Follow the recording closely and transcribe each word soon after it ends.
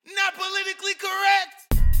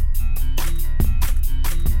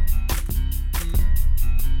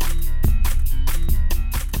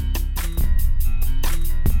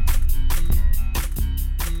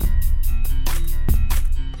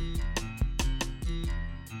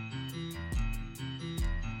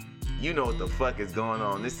You know what the fuck is going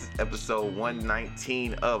on. This is episode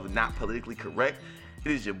 119 of Not Politically Correct.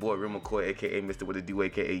 It is your boy Real McCoy, aka Mr. What It Do,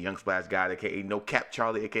 aka Young Splash God, aka No Cap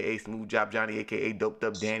Charlie, aka Smooth Job Johnny, aka Doped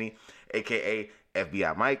Up Danny, aka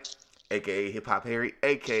FBI Mike, aka Hip Hop Harry,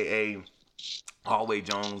 aka Hallway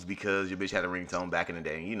Jones, because your bitch had a ringtone back in the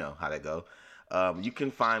day. You know how that go. You can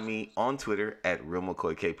find me on Twitter at Real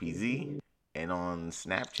McCoy KPZ and on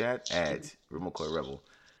Snapchat at Real McCoy Rebel.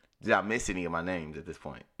 Did I miss any of my names at this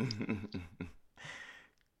point?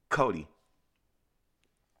 Cody.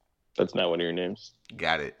 That's not one of your names.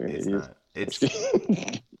 Got it. It's not. It's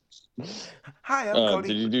Hi, I'm Cody.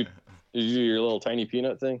 Did you do your little tiny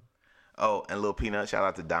peanut thing? Oh, and Little Peanut. Shout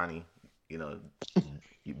out to Donnie. You know,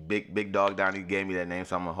 big dog Donnie gave me that name,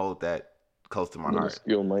 so I'm gonna hold that close to my heart.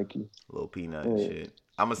 Yo, Mikey. Little Peanut and shit.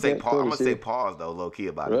 I'm gonna say pause. I'm gonna say pause though, low key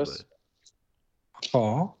about Russ? it.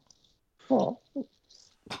 Paul.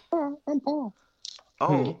 I'm Paul.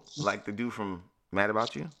 Oh, like the dude from Mad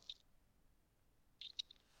About You?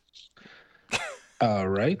 All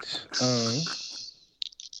right.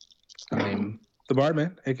 I'm the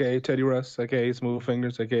Barman, aka Teddy Russ, aka Smooth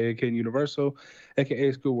Fingers, aka King Universal,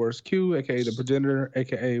 aka School Wars Q, aka the Progenitor,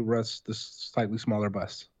 aka Russ, the slightly smaller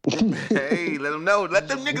bus. Hey, let them know. Let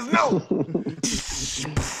them niggas know.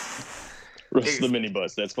 Russ the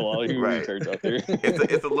minibus. That's for all you Right. retards out there.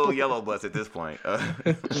 It's a little yellow bus at this point.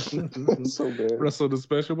 So bad. Russell the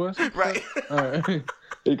special bus. Right. All right.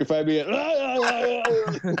 You can find me at.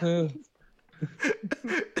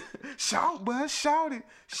 Shout, bus, shout it.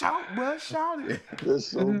 Shout, bus, shout it. That's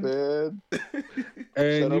so bad. And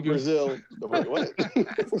Shut you up, Brazil. Wait, what?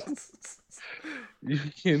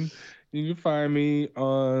 can find me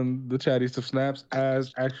on the Chatties of Snaps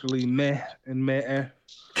as actually Meh and Meh.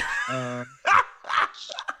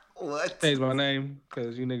 What? Change my name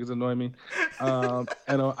because you niggas annoy me.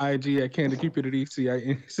 And on IG at Candy Cupidity,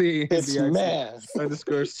 CINC It's math.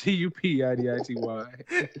 _CUPIDITY.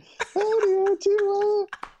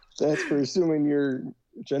 That's for assuming your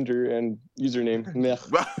gender and username. Meh.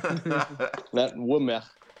 Not womech.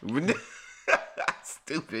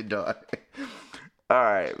 Stupid dog. All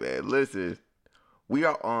right, man. Listen, we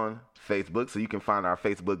are on Facebook, so you can find our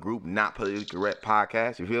Facebook group, Not Politically Correct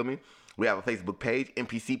Podcast. You feel me? We have a Facebook page,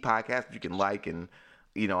 NPC Podcast, which you can like and,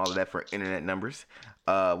 you know, all of that for internet numbers.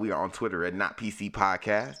 We are on Twitter at Not PC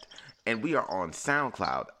Podcast. And we are on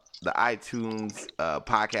SoundCloud, the iTunes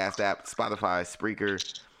podcast app, Spotify, Spreaker,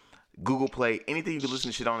 Google Play, anything you can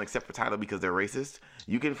listen to shit on except for Tidal because they're racist.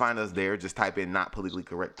 You can find us there. Just type in Not Politically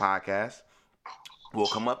Correct Podcast. We'll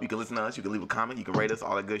come up. You can listen to us. You can leave a comment. You can rate us,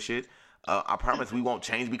 all that good shit. I promise we won't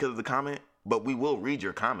change because of the comment, but we will read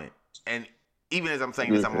your comment. And even as I'm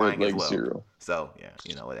saying this, I'm lying as well. Zero. So, yeah,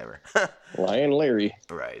 you know, whatever. Lying Larry.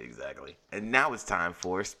 Right, exactly. And now it's time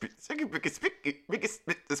for one,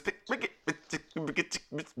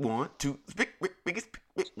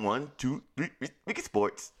 two, three,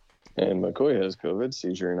 sports. And McCoy has COVID,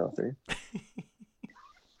 seizure and all three.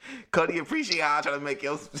 Cody, appreciate how I try to make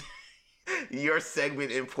your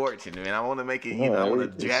segment important, man. I want to make it, you know, I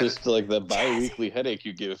want to It's just like the bi-weekly headache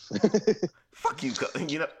you give. Fuck you,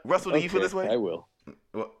 you know, Russell, do you feel this way? I will.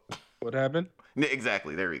 What happened?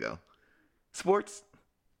 Exactly, there we go. Sports?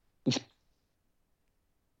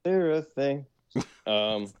 They're a thing.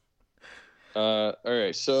 All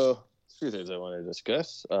right, so a few things I want to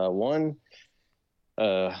discuss. One,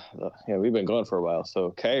 we've been going for a while.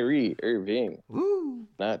 So Kyrie Irving, Woo.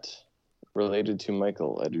 Not related to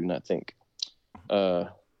Michael, I do not think.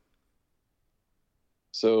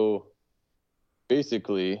 So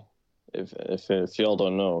basically, if y'all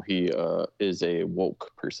don't know, he is a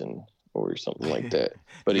woke person or something like that.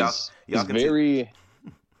 But he's very.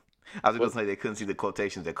 I was going to say they couldn't see the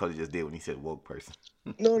quotations that Cody just did when he said woke person.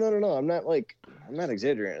 No. I'm not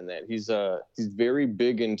exaggerating that. He's very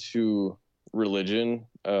big into religion,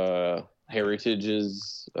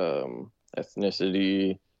 heritages,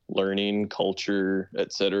 ethnicity, learning, culture,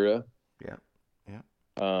 etc. Yeah.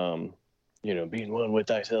 You know, being one with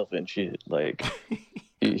thyself and shit. Like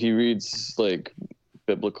he reads like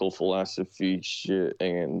biblical philosophy shit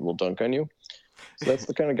and will dunk on you. So that's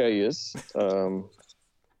the kind of guy he is.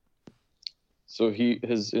 So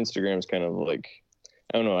his Instagram is kind of like,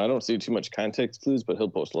 I don't know, I don't see too much context clues, but he'll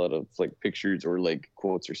post a lot of like pictures or like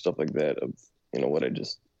quotes or stuff like that of, you know, what I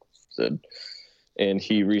just said. And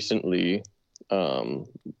he recently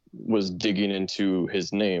was digging into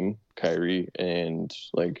his name, Kyrie, and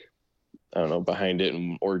like, I don't know, behind it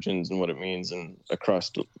and origins and what it means and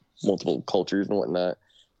across multiple cultures and whatnot,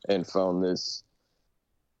 and found this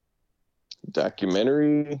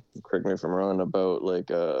documentary, correct me if I'm wrong, about like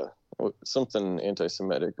something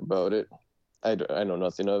anti-Semitic about it. I know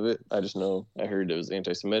nothing of it. I just know I heard it was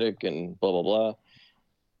anti-Semitic and blah blah blah.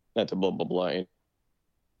 Not to blah blah blah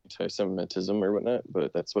anti-Semitism or whatnot,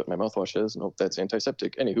 but that's what my mouthwash is. Nope, that's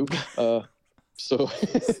antiseptic. Anywho,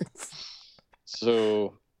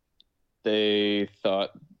 so they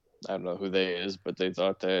thought, I don't know who they is, but they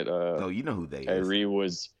thought that Oh, you know who they Kyrie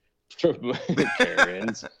was from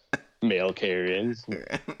Karens, male Karens.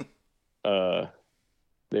 They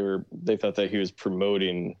thought that he was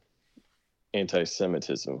promoting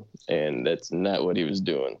anti-Semitism, and that's not what he was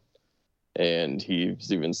doing. And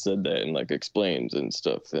he's even said that and like explains and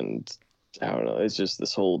stuff. And I don't know, it's just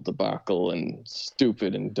this whole debacle and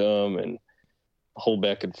stupid and dumb and whole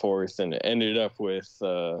back and forth. And it ended up with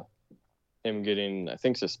him getting, I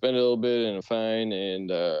think, suspended a little bit and a fine.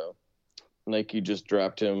 And Nike just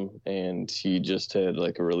dropped him, and he just had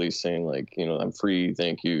like a release saying like, you know, I'm free,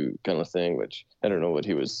 thank you, kind of thing. Which I don't know what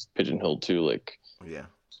he was pigeonholed to, like. Yeah.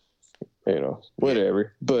 You know, whatever. Yeah.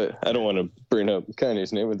 But I don't want to bring up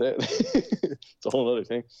Kanye's name with that. It's a whole other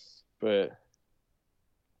thing. But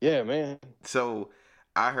yeah, man. So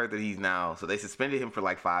I heard that he's now. So they suspended him for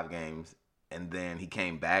like 5 games, and then he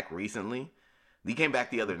came back recently. He came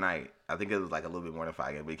back the other night. I think it was like a little bit more than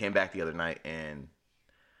 5 games, but he came back the other night, and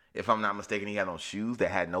if I'm not mistaken, he had on shoes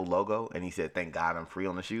that had no logo, and he said, "Thank God I'm free"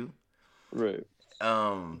 on the shoe. Right.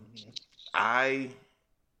 I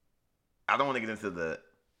don't want to get into the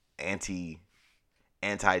anti-Jew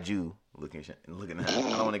looking at it. I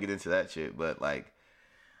don't want to get into that shit, but like,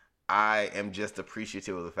 I am just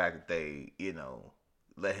appreciative of the fact that they, you know,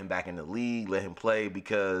 let him back in the league, let him play,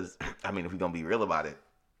 because I mean, if we're gonna be real about it,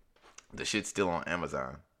 the shit's still on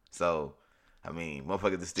Amazon. So, I mean,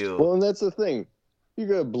 motherfuckers is still. Well, and that's the thing. You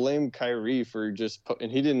gotta blame Kyrie for just,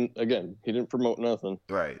 and he didn't promote nothing.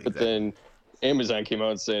 Right. But then Amazon came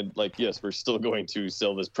out and said, like, yes, we're still going to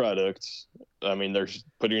sell this product. I mean, they're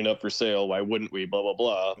putting it up for sale. Why wouldn't we? Blah, blah,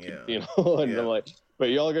 blah. Yeah. You know? And I'm like,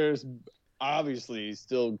 but y'all gotta obviously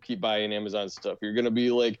still keep buying Amazon stuff. You're going to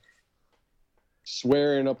be, like,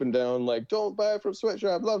 swearing up and down, like, don't buy from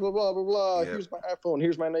Sweatshop, blah, blah, blah, blah, blah. Yep. Here's my iPhone.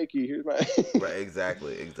 Here's my Nike. Here's my... Right,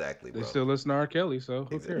 exactly, bro. They still listen to R. Kelly, so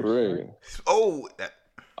who cares? Right. Oh!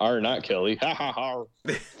 R, not Kelly. Ha, ha, ha.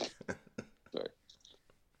 Sorry.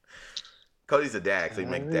 Cody's a dad, so he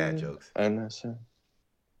makes dad jokes. I'm not sure.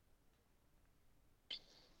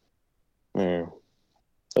 Yeah.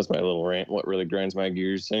 That's my little rant. What really grinds my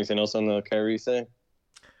gears? Anything else on the Kyrie thing?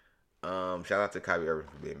 Shout out to Kyrie Irving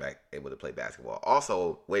for being back able to play basketball.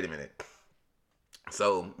 Also, wait a minute.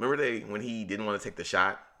 So remember when he didn't want to take the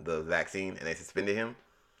shot, the vaccine, and they suspended him?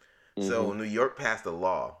 Mm-hmm. So New York passed a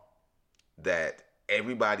law that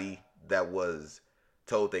everybody that was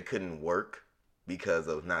told they couldn't work because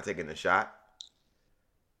of not taking the shot,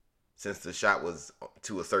 since the shot was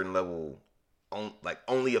to a certain level, like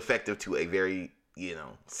only effective to a very, you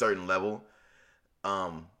know, certain level,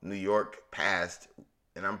 New York passed,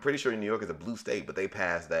 and I'm pretty sure New York is a blue state, but they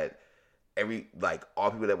passed that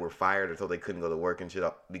all people that were fired or told they couldn't go to work and shit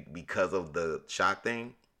because of the shot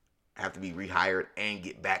thing have to be rehired and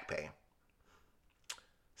get back pay.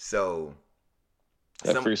 So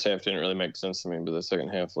that first half didn't really make sense to me, but the second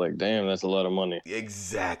half, like, damn, that's a lot of money.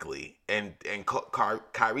 Exactly. And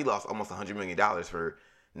Kyrie lost almost $100 million for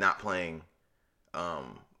not playing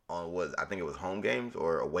on I think it was home games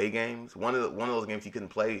or away games. One of those games he couldn't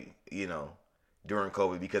play, you know, during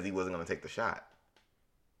COVID because he wasn't going to take the shot.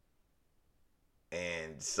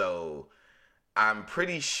 And so I'm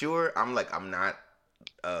pretty sure, I'm not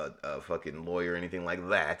a fucking lawyer or anything like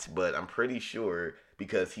that, but I'm pretty sure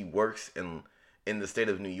because he works in the state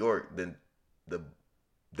of New York, then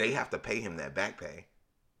they have to pay him that back pay.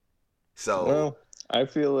 So, well, I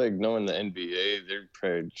feel like knowing the NBA, they're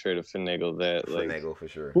probably try to finagle that. Finagle for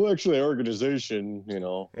sure. Well, actually, our organization, you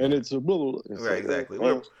know, and it's a blah, blah, blah. Right, exactly.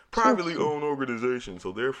 We're privately owned organization,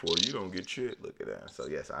 so therefore you don't get shit. Look at that. So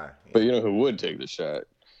yes, But you know who would take the shot?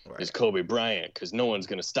 Right. Is Kobe Bryant, because no one's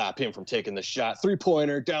gonna stop him from taking the shot.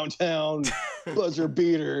 3-pointer downtown, buzzer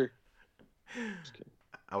beater.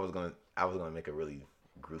 I was gonna make a really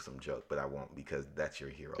gruesome joke, but I won't because that's your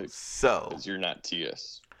hero. So because you're not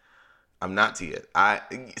TS. I'm not TS.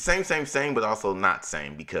 Same, but also not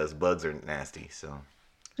same because bugs are nasty. So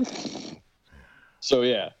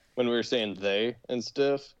yeah, when we were saying they and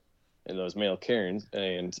stuff, and those male Karens,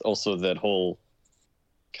 and also that whole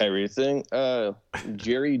Kyrie thing,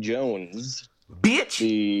 Jerry Jones,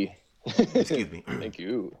 bitch. Excuse me. Thank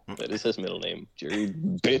you. That is his middle name, Jerry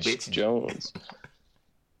Bitch Jones.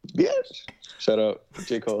 Bitch. Shout out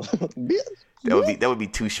J. Cole. Bitch. That would be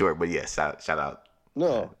too short, but yes, shout out.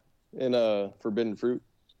 No, in Forbidden Fruit.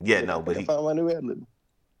 Yeah, no, but I found my new ad lib.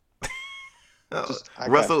 I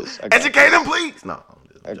Russell, got this. educate him, please. No,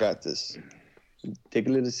 I got this. Take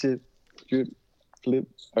a little sip, drip, flip.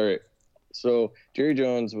 All right. So Jerry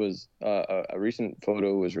Jones was a recent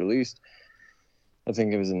photo was released. I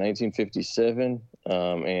think it was in 1957,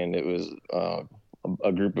 and it was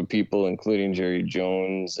a group of people, including Jerry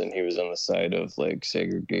Jones, and he was on the side of like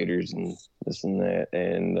segregators and this and that.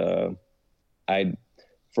 And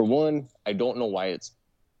for one, I don't know why it's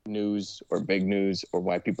news or big news or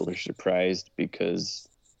why people are surprised, because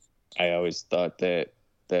I always thought that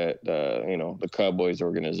the Cowboys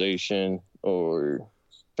organization or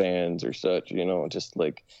fans or such, just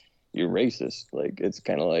like, you're racist. Like, it's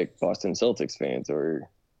kind of like Boston Celtics fans, or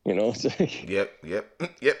it's like, Yep.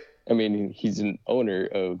 I mean, he's an owner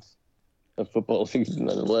of a football league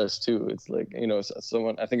nonetheless too. It's like,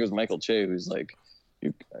 someone, I think it was Michael Che, who's like,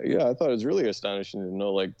 I thought it was really astonishing to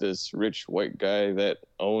know, like, this rich white guy that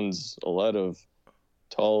owns a lot of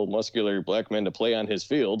tall, muscular black men to play on his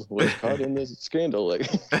field was caught in this scandal. Like,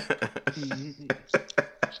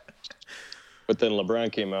 but then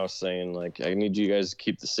LeBron came out saying, like, I need you guys to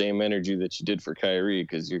keep the same energy that you did for Kyrie,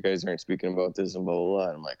 because you guys aren't speaking about this and blah, blah, blah.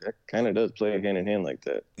 And I'm like, that kind of does play hand in hand like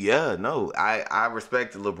that. Yeah, no, I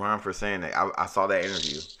respect LeBron for saying that. I saw that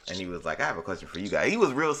interview, and he was like, I have a question for you guys. He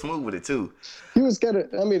was real smooth with it, too. He was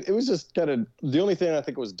it was just the only thing I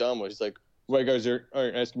think was dumb was like, white guys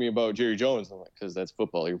aren't asking me about Jerry Jones. I'm like, because that's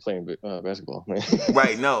football. You're playing basketball.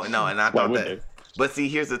 Right, no, and I thought that. They? But see,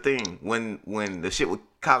 here's the thing. When the shit with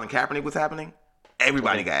Colin Kaepernick was happening,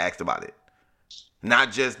 everybody got asked about it.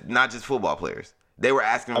 Not just football players. They were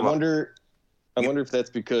asking about... I wonder if that's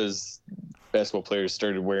because basketball players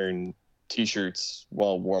started wearing T-shirts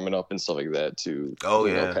while warming up and stuff like that to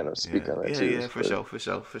kind of speak on that too. Yeah, for sure. I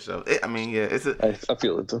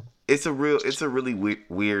feel it though. It's a really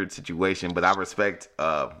weird situation, but I respect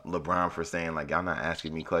LeBron for saying, like, y'all not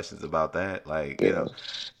asking me questions about that. Like,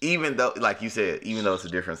 even though, like you said, even though it's a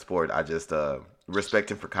different sport, I just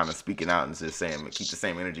respect him for kind of speaking out and just saying, keep the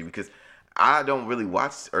same energy, because I don't really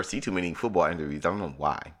watch or see too many football interviews. I don't know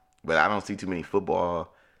why, but I don't see too many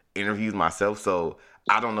football interviews myself, so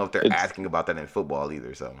I don't know if they're asking about that in football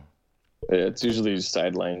either. So yeah, it's usually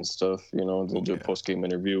sideline stuff, they'll do a post-game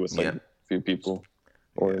interview with a few people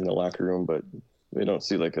or in the locker room, but they don't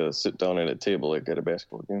see like a sit down at a table like at a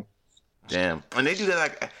basketball game. Damn. And they do that,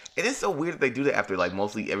 like, it is so weird that they do that after, like,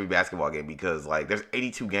 mostly every basketball game, because, like, there's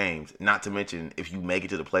 82 games, not to mention if you make it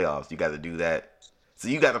to the playoffs, you got to do that. So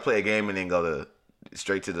you got to play a game and then go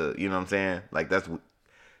straight to the, you know what I'm saying? Like, that's,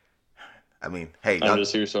 I mean, hey. I'm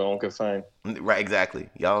just here so I won't get fined. Right, exactly.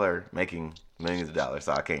 Y'all are making millions of dollars,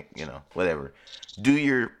 so I can't, whatever. Do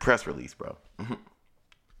your press release, bro.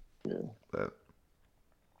 Yeah. But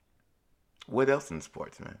what else in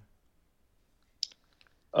sports, man?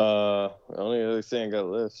 The only other thing I got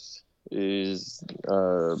left is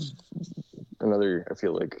another, I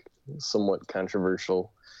feel like, somewhat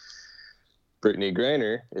controversial. Brittany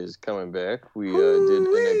Griner is coming back. We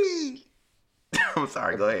did I'm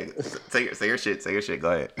sorry. Go ahead. Say your shit.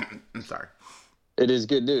 Go ahead. I'm sorry. It is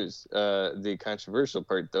good news. The controversial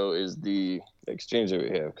part, though, is the exchange that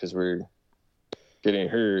we have, because we're getting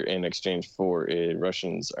her in exchange for a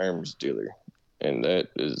Russian's arms dealer, and that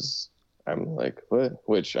is, I'm like, what?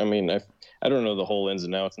 Which, I mean, I don't know the whole ins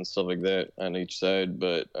and outs and stuff like that on each side,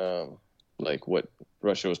 but like what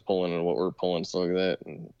Russia was pulling and what we're pulling, stuff like that,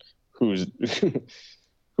 and who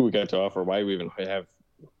we got to offer, why we even have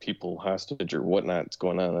people hostage or whatnot's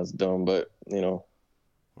going on. That's dumb, but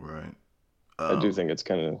right. I do think it's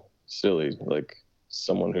kind of silly, like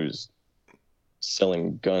someone who's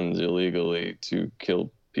selling guns illegally to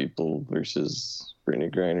kill people versus Brittany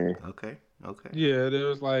Griner. Okay. Yeah, there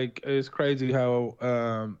was like, it's crazy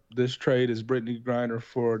how this trade is Brittany Griner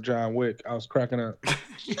for John Wick. I was cracking up.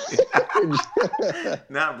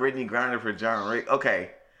 Not Brittany Griner for John Wick. Okay.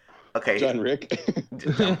 John Rick.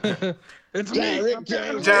 It's John Rick.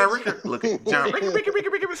 John Rick. Look at John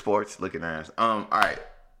Rick. Sports. Looking ass. All right.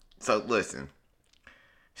 So listen.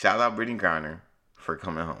 Shout out Brittany Griner for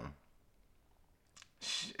coming home.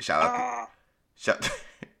 Shout out.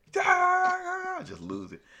 Just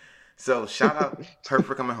lose it. So shout out her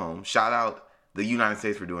for coming home. Shout out the United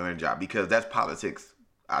States for doing their job, because that's politics.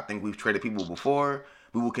 I think we've traded people before.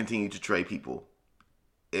 We will continue to trade people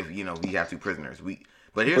if we have two prisoners.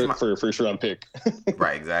 But here's for a first round pick.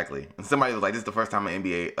 Right, exactly. And somebody was like, "This is the first time an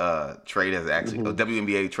NBA trade has actually, a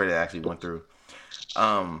WNBA trade actually went through."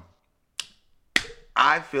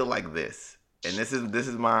 I feel like this, and this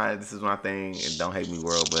is my thing. And don't hate me,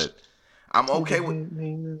 world, but I'm okay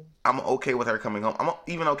with her coming home. I'm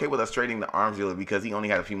even okay with us trading the arms dealer, because he only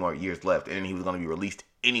had a few more years left, and he was going to be released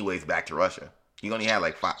anyways back to Russia. He only had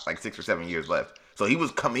like 6 or 7 years left. So he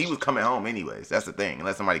was coming home anyways. That's the thing,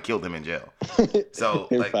 unless somebody killed him in jail. So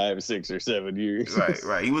in like 5, 6, or 7 years.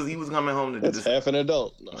 Right. He was coming home to do That's this. half an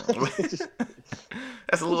adult. No. That's a little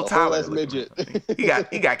That's a whole Tyler. ass midget.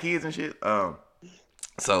 He got kids and shit.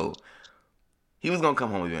 So he was gonna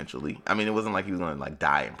come home eventually. I mean, it wasn't like he was gonna like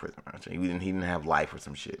die in prison. Right? He didn't have life or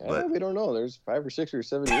some shit. But we don't know. There's 5 or 6 or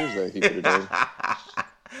 7 years that he could have died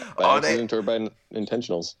by accident or by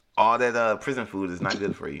intentionals. All that prison food is not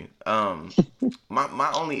good for you.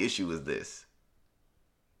 My only issue is this,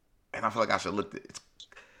 and I feel like I should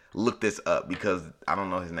look this up because I don't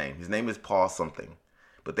know his name. His name is Paul something,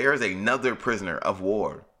 but there is another prisoner of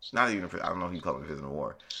war. Not even I don't know if you call him a prisoner of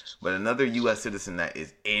war, but another U.S. citizen that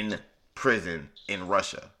is in prison in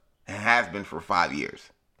Russia and has been for 5 years.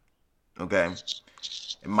 Okay,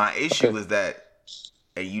 and my issue is that,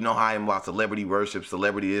 and you know how I am about celebrity worship,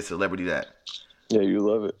 celebrity this, celebrity that. Yeah, you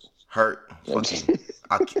love it. Hurt. Fuck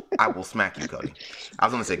you. I will smack you, Cody. I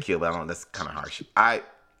was gonna say kill, but I don't. That's kind of harsh.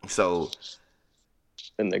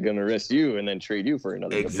 And they're gonna arrest you and then trade you for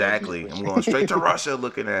another. Exactly. I'm going straight to Russia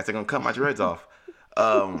looking at. They're gonna cut my dreads off.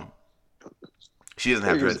 She doesn't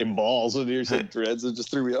have dreads. Balls with your dreads. It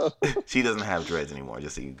just threw me off. She doesn't have dreads anymore.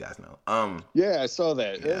 Just so you guys know. Yeah, I saw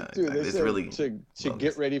that. Yeah, Dude, it's really to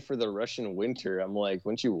get ready for the Russian winter. I'm like,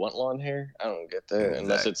 wouldn't you want long hair? I don't get that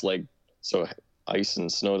unless it's like so ice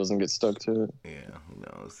and snow doesn't get stuck to it. Yeah, who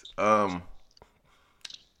knows?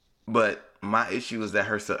 But my issue is that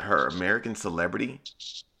her American celebrity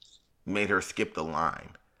made her skip the line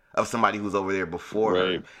of somebody who's over there before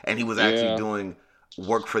her, and he was actually doing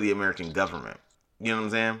work for the American government. You know what I'm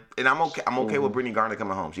saying? And I'm okay with Brittany Garner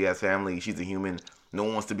coming home. She has family. She's a human. No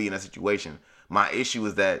one wants to be in that situation. My issue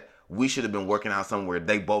is that we should have been working out somewhere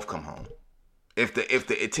they both come home. If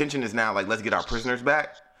the intention is now like, let's get our prisoners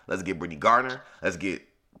back, let's get Brittany Garner, let's get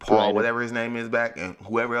Paul, whatever his name is, back, and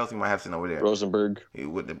whoever else you might have sitting over there. Rosenberg.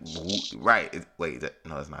 Right.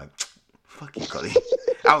 No, it's not. Fuck you, Cody.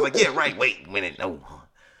 I was like, yeah, right. Wait a minute. No.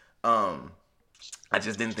 I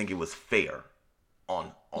just didn't think it was fair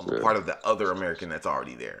on the part of the other American that's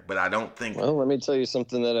already there. But I don't think. Well, let me tell you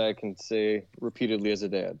something that I can say repeatedly as a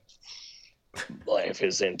dad. Life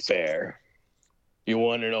isn't fair. You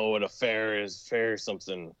want to know what a fair is? Fair is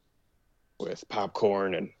something with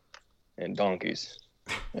popcorn and donkeys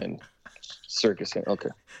and circus. Okay.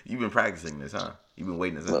 You've been practicing this, huh? You've been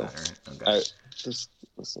waiting this out, right? Okay. Just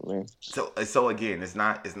listen, man. So again, it's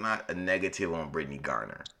not a negative on Brittany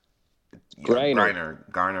Garner. Griner.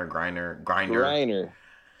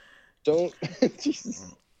 Don't.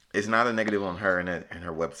 Jesus. It's not a negative on her and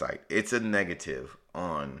her website. It's a negative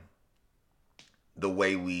on the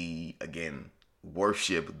way we again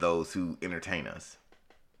worship those who entertain us.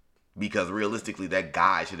 Because realistically, that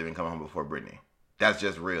guy should have been coming home before Brittany. That's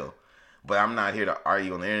just real. But I'm not here to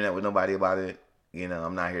argue on the internet with nobody about it. You know,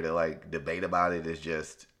 I'm not here to like debate about it. It's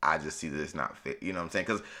just I just see that it's not fit. You know what I'm saying?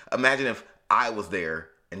 Because imagine if I was there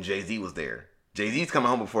and Jay-Z was there. Jay-Z's coming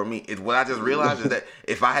home before me. What I just realized is that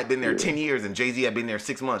if I had been there 10 years and Jay-Z had been there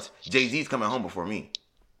 6 months, Jay-Z's coming home before me.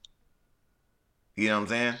 You know what I'm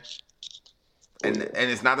saying? And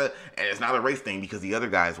it's not a race thing because the other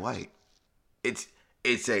guy is white. It's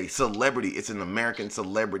a celebrity. It's an American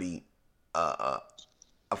celebrity,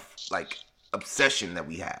 like obsession that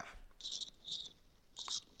we have.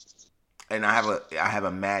 And I have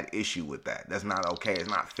a mad issue with that. That's not okay. It's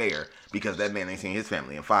not fair because that man ain't seen his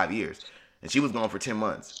family in 5 years, and she was gone for 10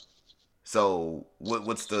 months. So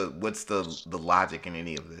what's the logic in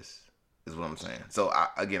any of this? Is what I'm saying. So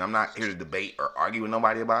I'm not here to debate or argue with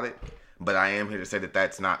nobody about it, but I am here to say that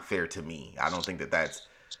that's not fair to me. I don't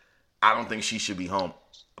think she should be home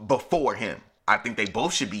before him. I think they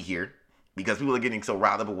both should be here because people are getting so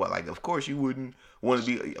riled up with what, like, of course you wouldn't want to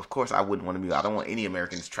be. Of course I wouldn't want to be. I don't want any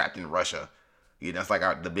Americans trapped in Russia. You know, that's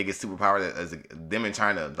like the biggest superpower that is them in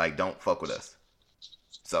China. Like, don't fuck with us.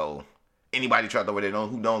 So anybody trapped over there,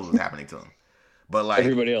 who knows what's happening to them. But like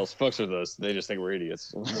everybody else fucks with us. They just think we're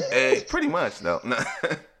idiots. Pretty much though.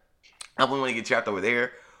 I wouldn't want to get trapped over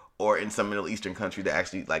there or in some Middle Eastern country that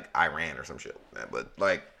actually like Iran or some shit. But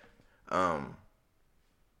like,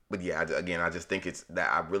 but yeah, I just think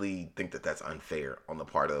I really think that that's unfair on the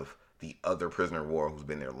part of the other prisoner of war who's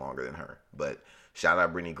been there longer than her. But shout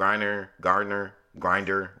out Brittany Grinder,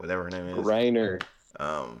 whatever her name is. Griner.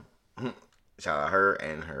 Shout out her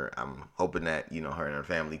and her. I'm hoping that, her and her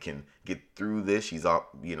family can get through this. She's all,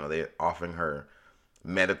 they're offering her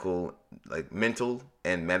mental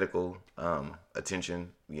and medical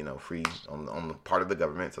attention, free on the part of the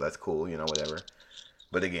government. So that's cool, whatever.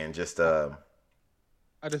 But again, just I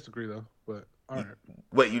disagree though, but All right.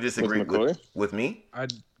 Wait, you disagree With McCoy? with me? I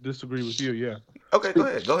disagree with you. Yeah. Okay, go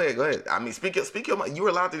ahead. I mean, speak your mind. You were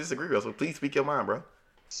allowed to disagree, Russell. Please speak your mind, bro.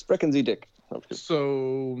 Sprechen Sie dick.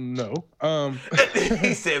 So no.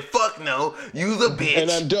 He said, "Fuck no, you's a bitch." And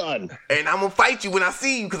I'm done. And I'm gonna fight you when I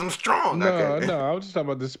see you because I'm strong. No, Okay. no. I was just talking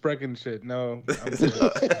about the Sprechen shit. No. That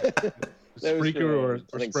was Spreaker or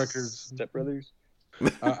I think Spreckers. Step Brothers.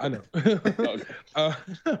 I know. Okay.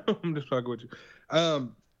 I'm just fucking with you.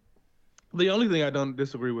 The only thing I don't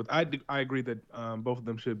disagree with, I agree that both of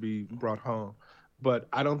them should be brought home, but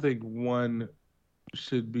I don't think one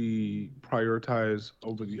should be prioritized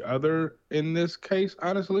over the other in this case,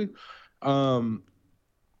 honestly. The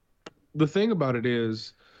thing about it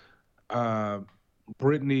is,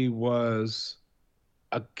 Brittany was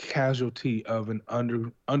a casualty of an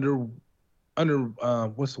under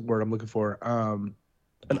what's the word I'm looking for?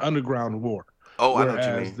 An underground war. Oh, I know what you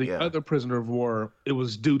Whereas mean. the other prisoner of war, it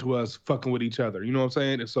was due to us fucking with each other. You know what I'm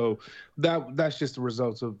saying? And so that's just the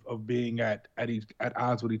results of being at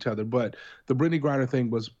odds with each other. But the Brittany Griner thing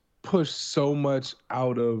was pushed so much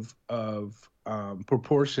out of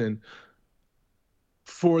proportion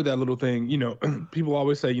for that little thing. You know, people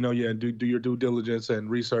always say, you know, yeah, do your due diligence and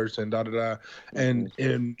research and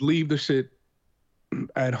and leave the shit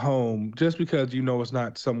at home just because you know it's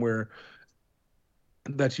not somewhere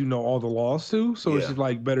that you know all the laws to. So it's just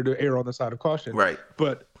like better to err on the side of caution. Right.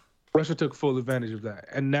 But Russia took full advantage of that.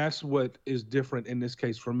 And that's what is different in this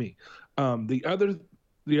case for me. The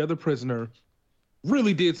other prisoner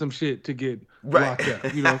really did some shit to get locked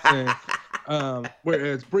up. You know what I'm saying?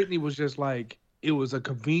 Whereas Brittany was just like, it was a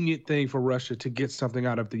convenient thing for Russia to get something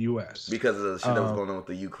out of the U.S. Because of the shit that was going on with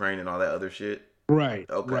the Ukraine and all that other shit. Right.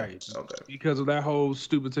 Okay. Right. Okay. Because of that whole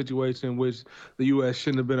stupid situation, which the U.S.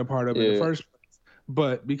 shouldn't have been a part of in the first place.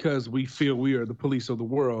 But because we feel we are the police of the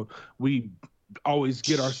world, we always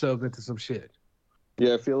get ourselves into some shit.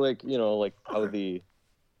 Yeah, I feel like, you know, like how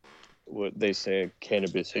what they say,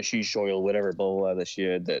 cannabis, hashish oil, whatever, blah, blah, blah, that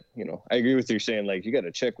shit, that, you know, I agree with you saying, like, you got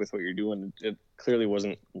to check with what you're doing. It clearly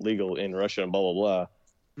wasn't legal in Russia and blah, blah, blah.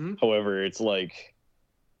 Mm-hmm. However, it's like,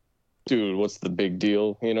 dude, what's the big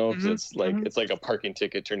deal? You know, it's like a parking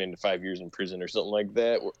ticket turned into 5 years in prison or something like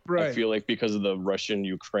that. Right. I feel like because of the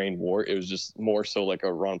Russian-Ukraine war, it was just more so like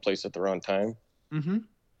a wrong place at the wrong time. Mm-hmm.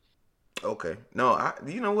 Okay. No,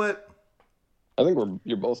 you know what? I think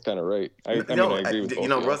you're both kind of right. I agree with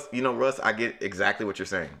both. Russ, I get exactly what you're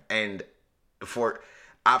saying. And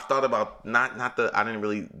I've thought about I didn't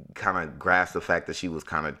really kind of grasp the fact that she was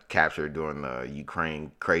kind of captured during the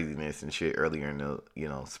Ukraine craziness and shit earlier in the, you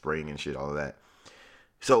know, spring and shit, all of that.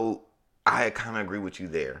 So I kind of agree with you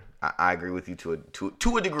there. I agree with you to a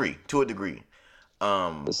degree.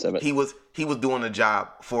 He was doing a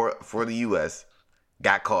job for the U.S.,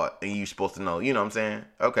 got caught, and you're supposed to know. You know what I'm saying?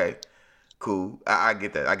 Okay. Cool. I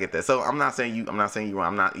get that. So I'm not saying you wrong.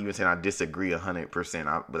 I'm not even saying I disagree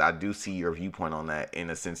 100%. But I do see your viewpoint on that in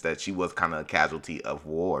the sense that she was kind of a casualty of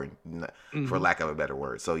war, for lack of a better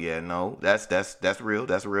word. So yeah, no, that's real.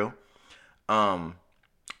 That's real.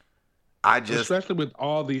 Especially with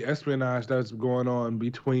all the espionage that's going on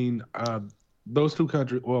between those two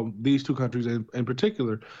countries, well, these two countries in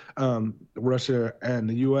particular, Russia and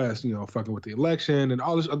the U.S., you know, fucking with the election and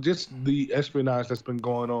all this, just the espionage that's been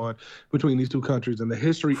going on between these two countries and the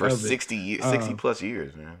history for of 60 plus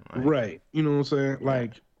years, man. Like, right. You know what I'm saying?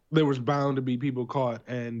 Like, there was bound to be people caught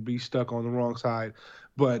and be stuck on the wrong side.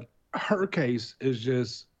 But her case is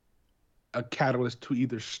just a catalyst to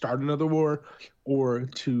either start another war or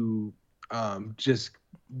to just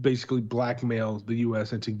basically blackmail the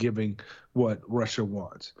U.S. into giving what Russia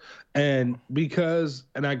wants. And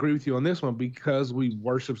I agree with you on this one, because we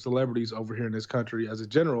worship celebrities over here in this country as a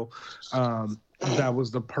general, that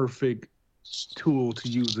was the perfect tool to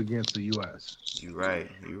use against the U.S. You're right.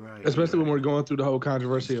 Especially when we're going through the whole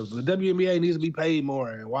controversy of the WNBA needs to be paid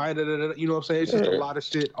more and why, you know what I'm saying? It's just a lot of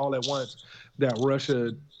shit all at once that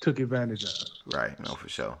Russia took advantage of. Right. No, for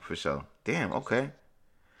sure. Damn, okay.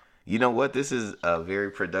 You know what? This is a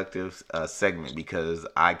very productive segment because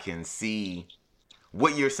I can see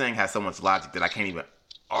what you're saying has so much logic that I can't even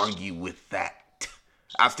argue with that.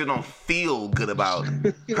 I still don't feel good about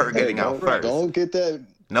her getting out first. Don't get that.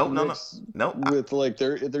 No. With like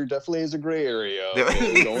there definitely is a gray area.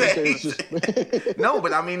 No,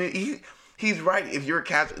 but I mean he's right. If you're a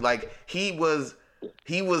Catholic, like he was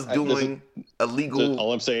doing illegal.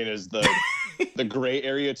 All I'm saying is the gray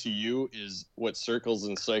area to you is what Circles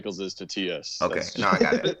and Cycles is to TS. Okay, no, I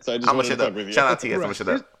got it. So I just want to talk with you. Shout out TS. I'm gonna shut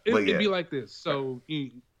up. It'd be like this. So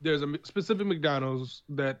there's a specific McDonald's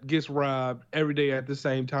that gets robbed every day at the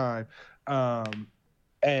same time,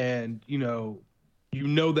 and you know, you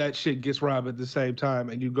know that shit gets robbed at the same time,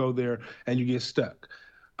 and you go there and you get stuck.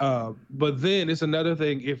 But then it's another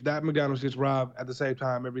thing if that McDonald's gets robbed at the same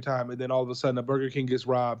time every time, and then all of a sudden a Burger King gets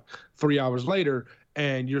robbed 3 hours later,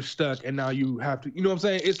 and you're stuck, and now you have to. You know what I'm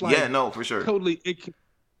saying? It's like Yeah, no, for sure. Totally,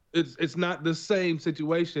 it's not the same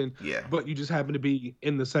situation. Yeah. But you just happen to be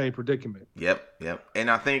in the same predicament. Yep. And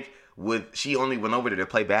I think she only went over there to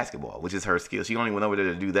play basketball, which is her skill. She only went over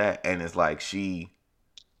there to do that, and it's like she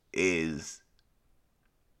is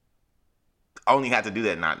only had to do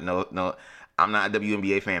that. No. I'm not a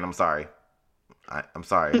WNBA fan. I'm sorry. I'm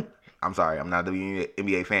sorry. I'm sorry. I'm not a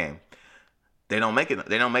WNBA fan. They don't make it.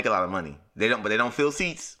 They don't make a lot of money. But they don't fill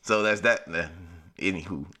seats. So that's that.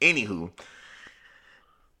 Anywho,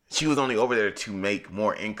 she was only over there to make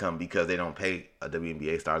more income because they don't pay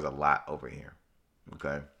WNBA stars a lot over here.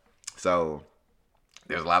 Okay, so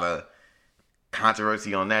there's a lot of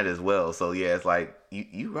controversy on that as well. So yeah, it's like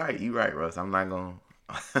you right, Russ. I'm not gonna.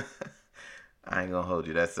 I ain't gonna hold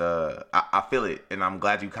you. That's I feel it, and I'm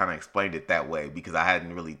glad you kind of explained it that way because I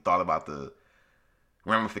hadn't really thought about the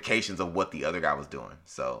ramifications of what the other guy was doing.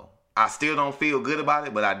 So I still don't feel good about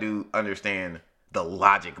it, but I do understand the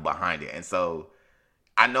logic behind it, and so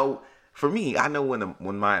I know for me, I know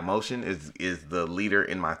when my emotion is the leader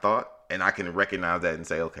in my thought, and I can recognize that and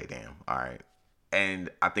say, okay, damn, all right.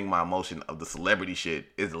 And I think my emotion of the celebrity shit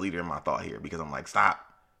is the leader in my thought here because I'm like, stop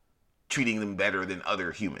treating them better than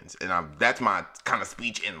other humans, and that's my kind of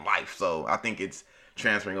speech in life. So I think it's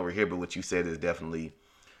transferring over here. But what you said is definitely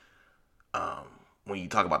when you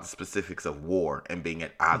talk about the specifics of war and being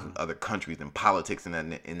at odds with other countries and politics in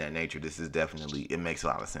that nature, this is definitely, it makes a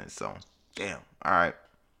lot of sense. So damn, all right.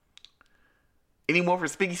 Any more for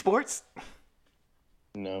Speaky Sports?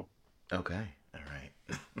 No. Okay, all right.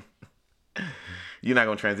 You're not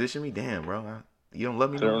gonna transition me, damn, bro. You don't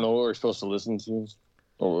love me. I don't know what we're supposed to listen to.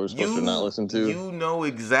 Or we're supposed to not listen to. You know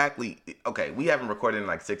exactly. Okay, we haven't recorded in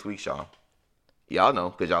like 6 weeks, y'all. Y'all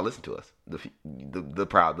know because y'all listen to us. The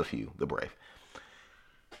proud, the few, the brave.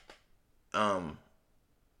 So,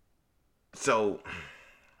 oh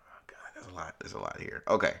God, there's a lot here.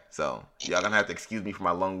 Okay, so y'all gonna have to excuse me for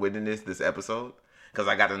my long-windedness this episode because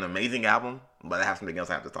I got an amazing album, but I have something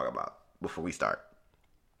else I have to talk about before we start.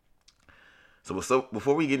 So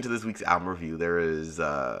before we get into this week's album review, there is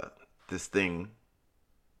this thing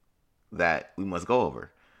that we must go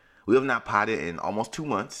over. We have not potted in almost 2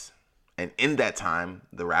 months, and in that time,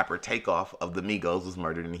 the rapper Takeoff of the Migos was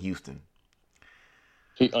murdered in Houston.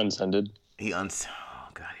 He unsended. Oh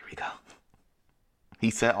God, here we go. He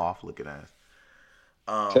set off. Look at that.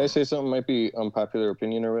 Can I say something might be unpopular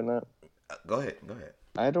opinion or whatnot? Go ahead.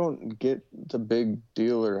 I don't get the big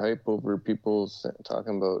deal or hype over people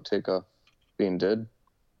talking about Takeoff being dead.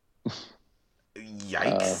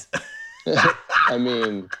 Yikes. I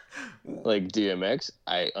mean, like DMX,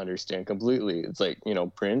 I understand completely. It's like,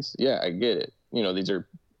 Prince. Yeah, I get it. These are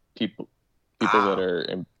people that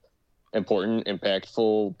are important,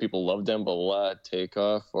 impactful. People love them, but a lot.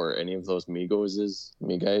 Takeoff or any of those me guys,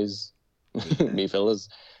 me fellas,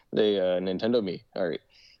 they Nintendo me. All right,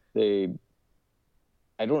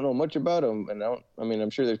 I don't know much about them, and I'm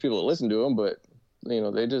sure there's people that listen to them, but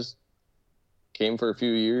they just came for a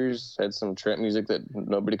few years, had some trap music that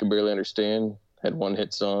nobody could barely understand, had one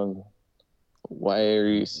hit song. Why are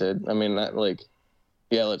you said? I mean, not like,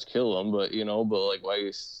 yeah, let's kill them, but like, why are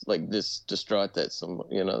you like this distraught that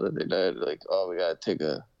that they died? Like, oh, we gotta take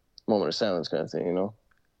a moment of silence, kind of thing,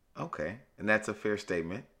 Okay, and that's a fair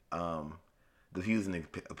statement. The views and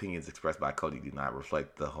opinions expressed by Cody do not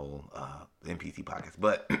reflect the whole NPC podcast,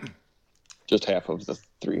 but just half of the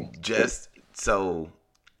three. Just so.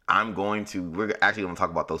 We're actually going to talk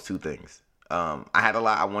about those two things. I had a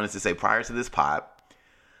lot I wanted to say prior to this pod,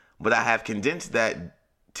 but I have condensed that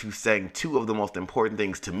to saying two of the most important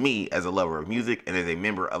things to me as a lover of music and as a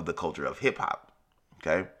member of the culture of hip hop.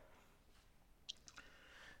 Okay?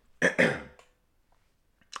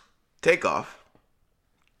 Takeoff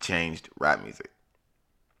changed rap music.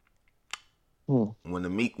 When the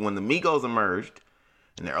Migos emerged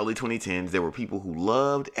in the early 2010s, there were people who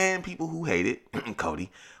loved and people who hated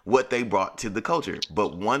Cody, what they brought to the culture.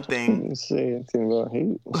 But one thing, I didn't say anything about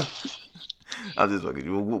hate. I was just fucking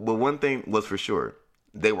you. But one thing was for sure,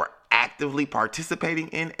 they were actively participating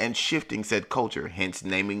in and shifting said culture. Hence,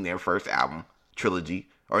 naming their album trilogy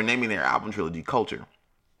Culture.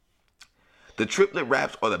 The triplet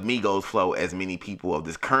raps, or the Migos flow, as many people of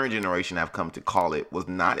this current generation have come to call it, was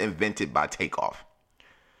not invented by Takeoff.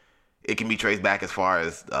 It can be traced back as far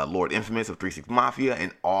as Lord Infamous of 3 6 Mafia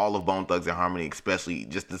and all of Bone Thugs and Harmony, especially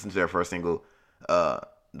just listen to their first single, the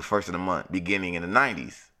first of the month, beginning in the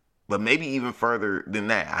 90s. But maybe even further than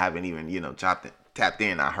that. I haven't even, tapped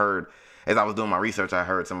in. I heard, as I was doing my research, I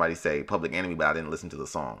heard somebody say Public Enemy, but I didn't listen to the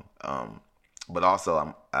song. But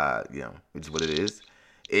also, which is what it is.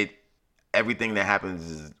 Everything that happens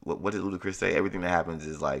is, what did Ludacris say? Everything that happens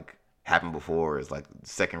is like happened before, is like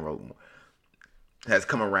second row, has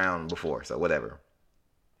come around before, so whatever.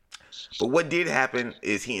 But what did happen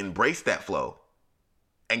is he embraced that flow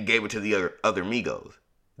and gave it to the other Migos.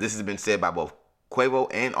 This has been said by both Quavo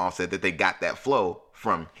and Offset that they got that flow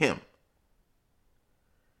from him.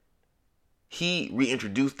 He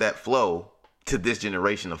reintroduced that flow to this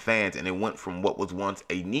generation of fans, and it went from what was once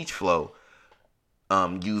a niche flow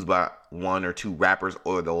used by one or two rappers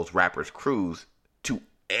or those rappers' crews to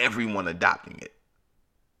everyone adopting it.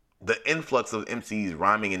 The influx of MCs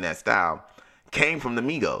rhyming in that style came from the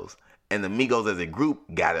Migos, and the Migos as a group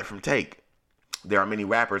got it from Take. There are many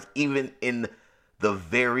rappers, even in the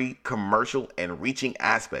very commercial and reaching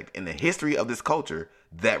aspect in the history of this culture,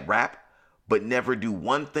 that rap but never do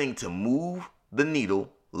one thing to move the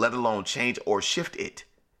needle, let alone change or shift it.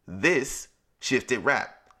 This shifted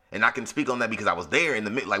rap. And I can speak on that because I was there in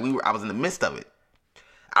the I was in the midst of it.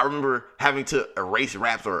 I remember having to erase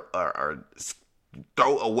raps or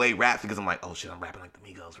throw away raps because I'm like, oh shit, I'm rapping like the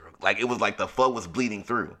Migos. Like it was like the flow was bleeding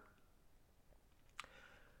through.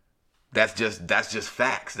 That's just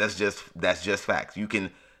facts. That's just facts.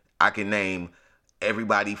 I can name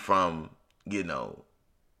everybody from,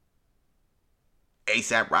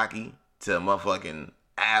 A$AP Rocky to motherfucking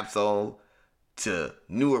Ab-Soul to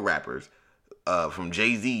newer rappers, from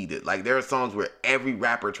Jay-Z. There are songs where every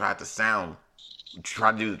rapper tried to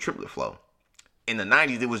do the triplet flow. In the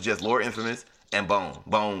 90s, it was just Lord Infamous and Bone.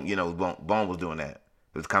 Bone was doing that.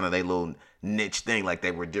 It was kind of their little niche thing, like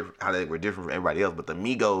they were different, how they were different from everybody else. But the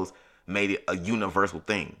Migos made it a universal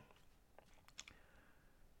thing.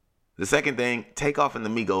 The second thing, Takeoff and the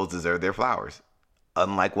Migos deserve their flowers.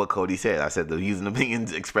 Unlike what Cody said, I said the views and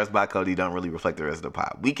opinions expressed by Cody don't really reflect the rest of the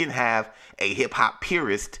pop. We can have a hip-hop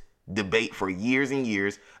purist debate for years and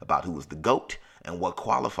years about who is the GOAT and what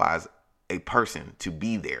qualifies a person to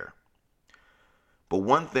be there. But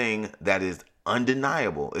one thing that is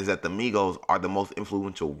undeniable is that the Migos are the most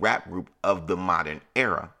influential rap group of the modern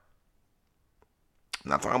era.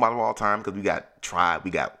 I'm not talking about of all time because we got Tribe, we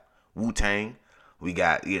got Wu-Tang, we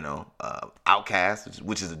got, Outkast,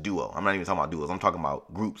 which is a duo. I'm not even talking about duos. I'm talking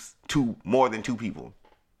about groups, more than two people.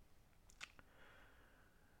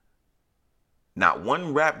 Not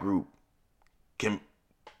one rap group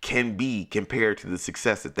can be compared to the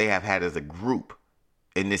success that they have had as a group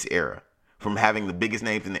in this era. From having the biggest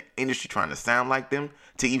names in the industry trying to sound like them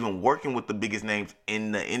to even working with the biggest names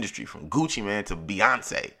in the industry, from Gucci Mane to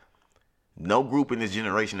Beyonce. No group in this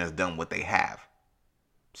generation has done what they have.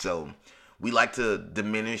 So we like to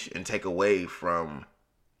diminish and take away from,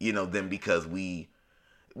 them because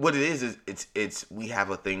what it is it's we have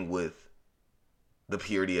a thing with the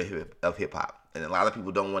purity of hip hop. And a lot of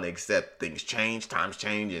people don't want to accept things change, times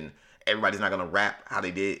change, and everybody's not going to rap how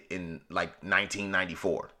they did in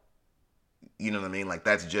 1994. You know what I mean?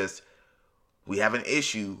 That's just, we have an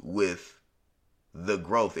issue with the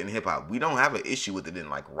growth in hip hop. We don't have an issue with it in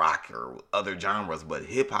rock or other genres, but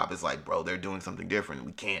hip hop is bro, they're doing something different.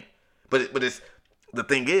 We can't. But it's, the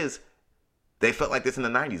thing is, they felt like this in the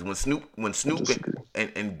 90s when Snoop when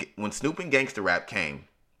Snoop and gangster rap came.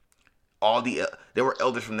 There were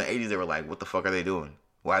elders from the 80s. They were like, "What the fuck are they doing?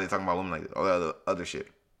 Why are they talking about women like this? All the other shit?"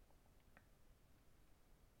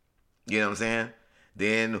 You know what I'm saying?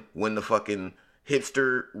 Then when the fucking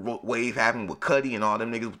hipster wave happened with Cudi and all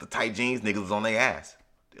them niggas with the tight jeans, niggas was on their ass.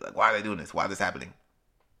 They're like, "Why are they doing this? Why is this happening?"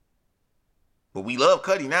 But we love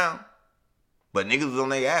Cudi now. But niggas was on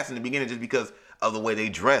their ass in the beginning just because of the way they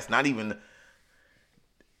dressed. Not even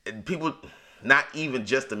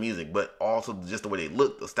just the music, but also just the way they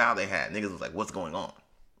looked, the style they had. Niggas was like, what's going on?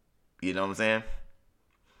 You know what I'm saying?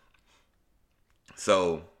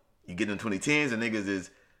 So you get in the 2010s and niggas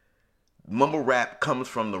is, mumble rap comes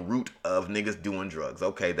from the root of niggas doing drugs.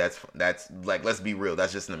 Okay, that's let's be real.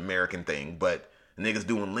 That's just an American thing. But niggas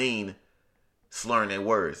doing lean, slurring their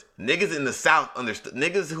words. Niggas in the South understood.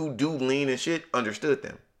 Niggas who do lean and shit understood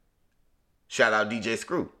them. Shout out DJ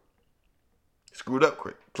Screw. Screwed Up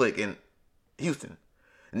Click in Houston.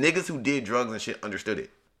 Niggas who did drugs and shit understood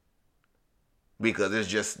it. Because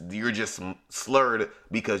you're just slurred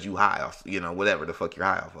because you high off, whatever the fuck you're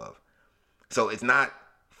high off of. So it's not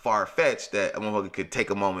far-fetched that a motherfucker could take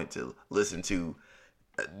a moment to listen to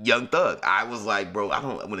Young Thug. I was like, bro,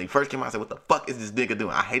 when he first came out, I said, what the fuck is this nigga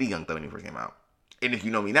doing? I hated Young Thug when he first came out. And if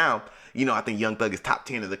you know me now, I think Young Thug is top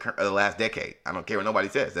 10 of the last decade. I don't care what nobody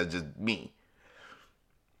says. That's just me.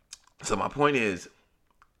 So my point is,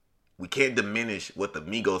 we can't diminish what the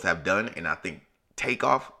Migos have done, and I think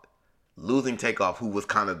Takeoff, losing Takeoff, who was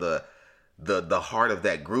kind of the heart of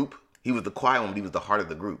that group. He was the quiet one, but he was the heart of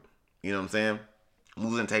the group. You know what I'm saying?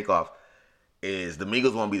 Losing Takeoff is the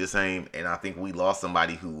Migos won't be the same, and I think we lost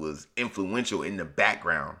somebody who was influential in the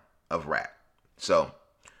background of rap. So,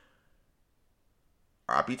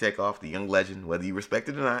 R.I.P. Takeoff, the young legend. Whether you respect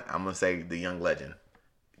it or not, I'm gonna say the young legend.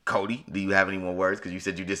 Cody, do you have any more words? Because you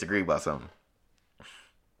said you disagree about something.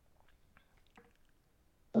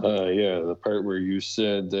 Yeah, the part where you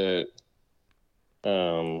said that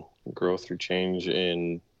growth or change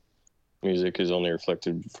in music is only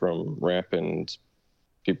reflected from rap and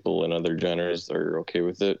people in other genres are okay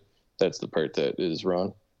with it. That's the part that is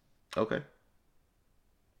wrong. Okay.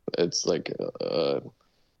 It's like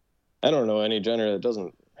I don't know any genre that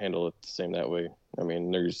doesn't handle it the same that way. I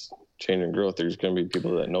mean, there's change and growth. There's going to be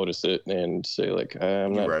people that notice it and say like,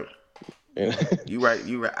 I'm not. Right. You know? You right.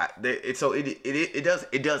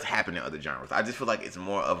 It does happen in other genres. I just feel like it's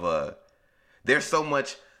more of a. There's so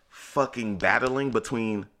much fucking battling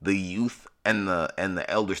between the youth and the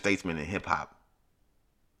elder statesmen in hip hop.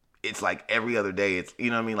 It's like every other day. It's,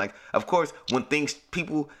 you know what I mean. Like, of course, when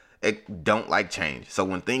people don't like change. So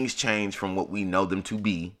when things change from what we know them to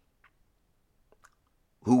be,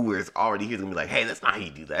 who is already here is gonna be like, hey, that's not how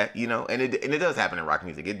you do that, you know. And it does happen in rock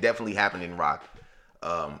music. It definitely happened in rock.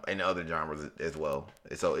 And other genres as well.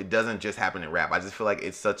 So it doesn't just happen in rap. I just feel like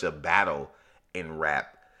it's such a battle in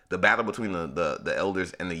rap. The battle between the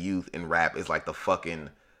elders and the youth in rap is like the fucking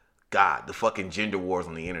gender wars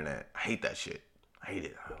on the internet. I hate that shit. I hate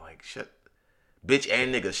it. I'm like, shut, bitch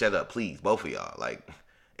and nigga, shut up, please, both of y'all. Like,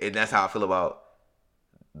 and that's how I feel about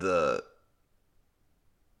the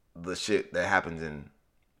shit that happens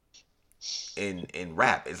in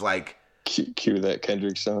rap. It's like, cue that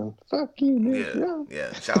Kendrick song. Fuck you, nigga.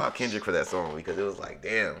 Yeah. Shout out Kendrick for that song because it was like,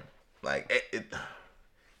 damn, like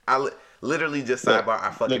I literally just sidebar.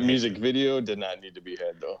 I fucking the music video did not need to be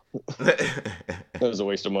had though. That was a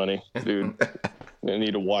waste of money, dude. I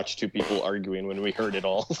need to watch two people arguing when we heard it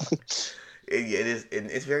all. It is.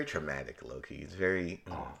 It's very traumatic, low key. It's very.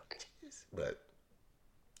 But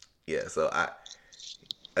yeah, so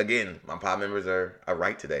again, my pod members are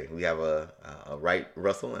right today. We have a right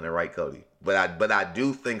Russell and a right Cody. But I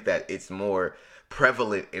do think that it's more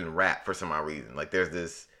prevalent in rap for some odd reason. Like there's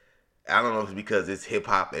this, I don't know if it's because it's hip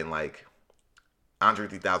hop and like Andre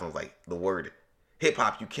 3000 was like the word hip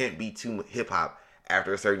hop. You can't be too hip hop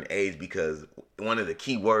after a certain age because one of the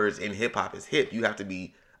key words in hip hop is hip. You have to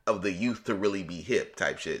be of the youth to really be hip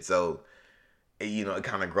type shit. So, you know, it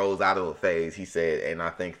kind of grows out of a phase, he said. And I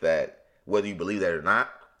think that whether you believe that or not,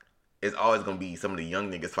 it's always going to be some of the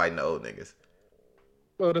young niggas fighting the old niggas.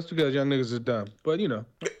 Well, that's because young niggas is dumb. But, you know.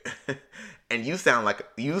 And you sound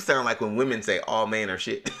like when women say all men are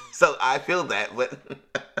shit. So I feel that, but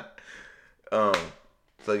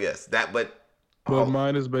so yes, that but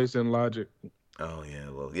mine is based in logic. Oh yeah,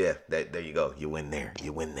 well yeah, there you go. You win there.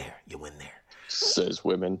 Says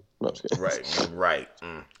women. No, right.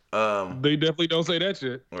 They definitely don't say that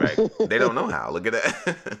shit. Right. They don't know how. Look at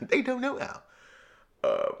that. They don't know how.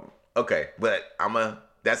 Okay, but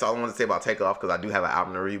that's all I wanted to say about Takeoff because I do have an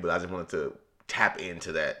album to read, but I just wanted to tap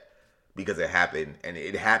into that because it happened and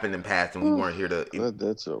it happened in past and we weren't here to.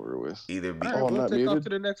 That's over with. Either be. All right, we'll take off to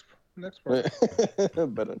the next part.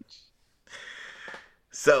 But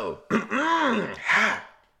so we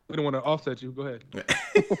don't want to offset you. Go ahead.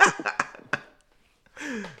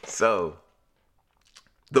 So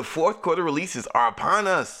the fourth quarter releases are upon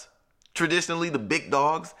us. Traditionally, the big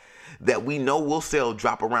dogs that we know will sell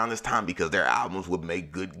drop around this time because their albums would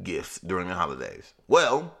make good gifts during the holidays.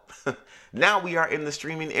 Well, now we are in the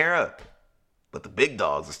streaming era, but the big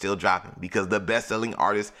dogs are still dropping because the best-selling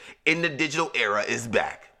artist in the digital era is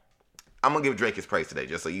back. I'm gonna give Drake his praise today,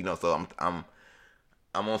 just so you know. So I'm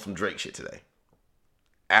on some Drake shit today.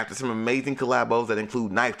 After some amazing collabos that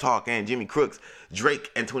include Knife Talk and Jimmy Crooks,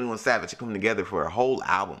 Drake and 21 Savage are coming together for a whole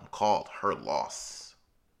album called Her Loss.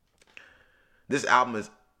 This album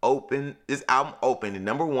opened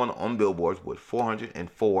number 1 on Billboard with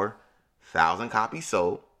 404,000 copies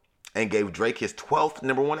sold and gave Drake his 12th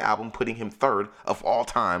number 1 album, putting him 3rd of all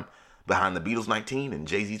time behind the Beatles' 19 and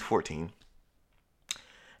Jay-Z's 14.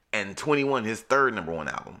 And 21 his 3rd number 1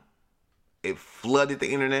 album. It flooded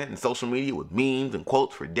the internet and social media with memes and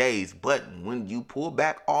quotes for days, but when you pull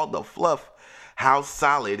back all the fluff, how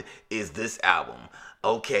solid is this album?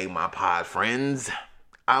 Okay, my pod friends,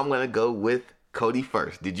 I'm going to go with Cody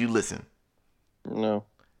first. Did you listen? No.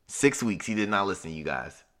 6 weeks, he did not listen, you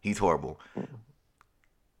guys. He's horrible.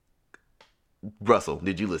 Russell,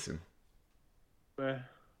 did you listen?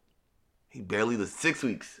 He barely listened. 6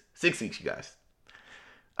 weeks. 6 weeks, you guys.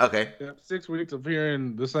 Okay. Yeah, 6 weeks of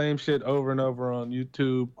hearing the same shit over and over on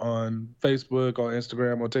YouTube, on Facebook, on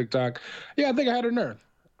Instagram, on TikTok. Yeah, I think I had a nerve.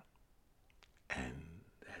 And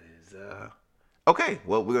that is okay.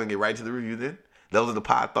 Well, we're gonna get right to the review then. Those are the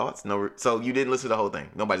pod thoughts. No, so you didn't listen to the whole thing.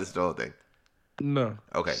 Nobody listened to the whole thing. No.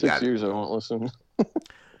 Okay, 6 years I won't listen.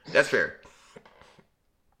 That's fair.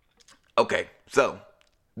 Okay, so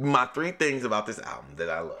my 3 things about this album that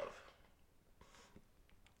I love.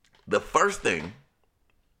 The first thing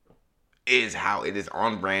is how it is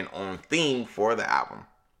on brand, on theme for the album.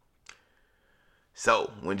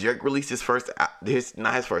 So when Drake released his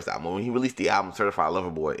not his first album, when he released the album Certified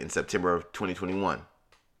Lover Boy in September of 2021,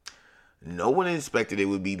 no one expected it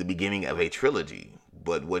would be the beginning of a trilogy.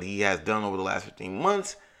 But what he has done over the last 15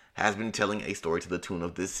 months has been telling a story to the tune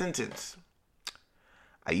of this sentence.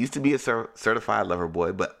 I used to be a certified lover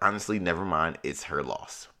boy, but honestly, never mind, it's her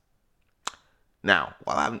loss. Now,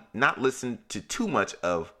 while I've not listened to too much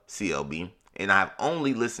of CLB, and I've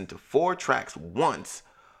only listened to 4 tracks once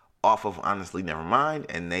off of Honestly Nevermind,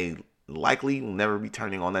 and they likely will never be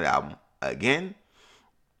turning on that album again,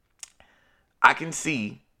 I can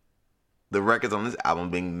see the records on this album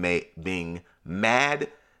being mad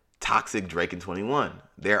toxic Drake and 21.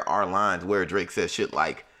 There are lines where Drake says shit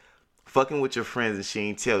like, fucking with your friends and she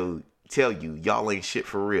ain't tell you y'all ain't shit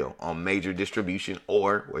for real on major distribution,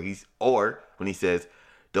 or when he says,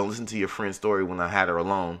 don't listen to your friend's story when I had her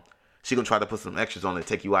alone. She gonna try to put some extras on and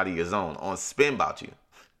take you out of your zone on Spin About You.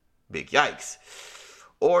 Big yikes.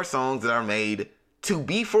 Or songs that are made to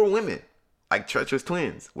be for women, like Treacherous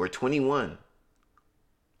Twins, where 21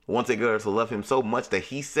 wants a girl to love him so much that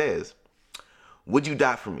he says, would you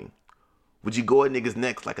die for me? Would you go at niggas'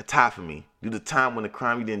 necks like a tie for me? Do the time when the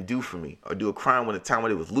crime you didn't do for me? Or do a crime when the time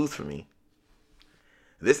when it was loose for me?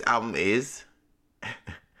 This album is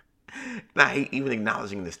not even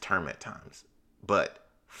acknowledging this term at times, but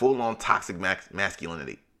full-on toxic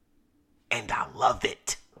masculinity. And I love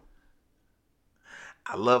it.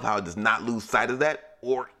 I love how it does not lose sight of that,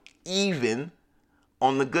 or even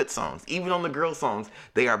on the good songs. Even on the girl songs,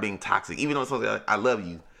 they are being toxic. Even on songs like I love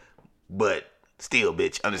you, but still,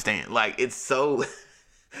 bitch, understand. Like, it's so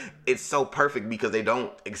perfect because they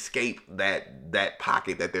don't escape that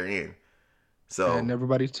pocket that they're in. So, and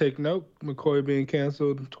everybody take note, McCoy being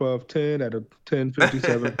canceled 12:10 at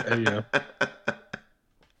 10:57 a.m.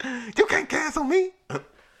 You can't cancel me. Do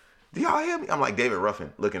y'all hear me? I'm like David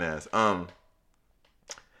Ruffin looking ass.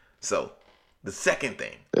 So, the second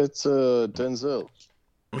thing. It's Denzel.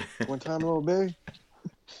 One time, old baby.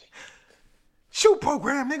 Shoot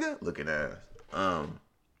program, nigga. Looking ass.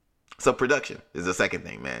 So production is the second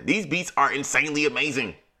thing, man. These beats are insanely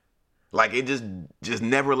amazing. Like, it just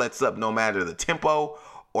never lets up, no matter the tempo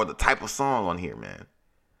or the type of song on here, man.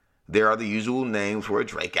 There are the usual names for a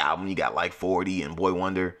Drake album. You got like 40 and Boy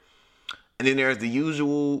Wonder. And then there's the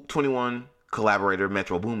usual 21 collaborator,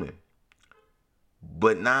 Metro Boomin.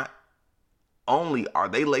 But not only are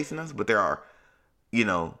they lacing us, but there are,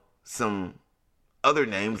 some other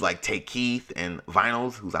names like Take Keith and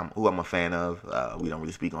Vinyls, who I'm a fan of. We don't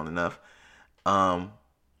really speak on enough.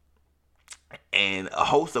 And a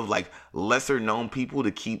host of like lesser known people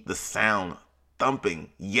to keep the sound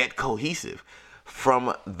thumping yet cohesive.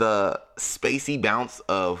 From the spacey bounce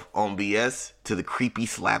of On BS to the creepy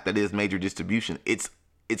slap that is Major Distribution. It's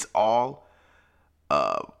all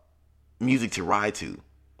music to ride to.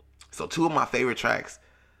 So 2 of my favorite tracks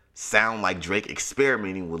sound like Drake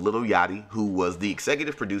experimenting with Lil Yachty, who was the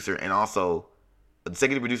executive producer and also the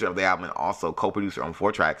executive producer of the album and also co-producer on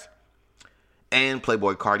 4 tracks, and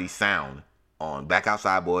Playboi Carti's sound on Back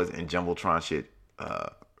Outside Boys and Jumbotron shit,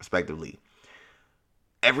 respectively.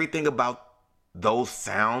 Everything about those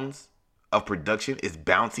sounds of production is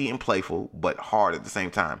bouncy and playful, but hard at the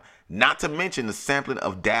same time. Not to mention the sampling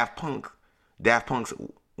of Daft Punk's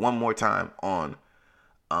One More Time on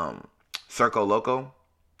Circo Loco,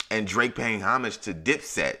 and Drake paying homage to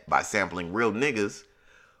Dipset by sampling Real Niggas,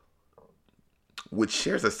 which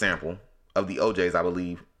shares a sample of the OJs, I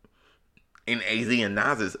believe, in AZ and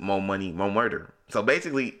Nas's More Money, More Murder. So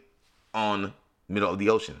basically, on Middle of the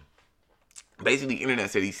Ocean. Basically, the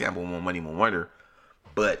internet said he sampled More Money, More Murder,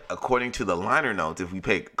 but according to the liner notes, if we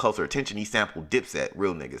pay closer attention, he sampled Dipset,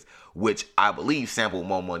 Real Niggas, which I believe sampled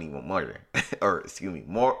More Money, More Murder. Or, excuse me,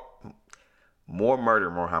 More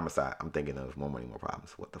Murder, More Homicide. I'm thinking of More Money, More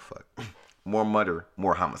Problems. What the fuck? More Murder,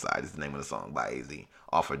 More Homicide is the name of the song by AZ,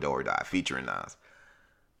 off of Do or Die, featuring Nas.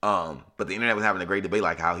 But the internet was having a great debate,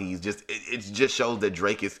 like how he's just, it just shows that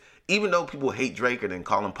Drake is, even though people hate Drake and then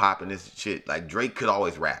call him pop and this shit, like Drake could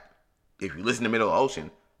always rap. If you listen to Middle of the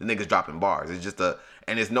Ocean, the nigga's dropping bars. It's just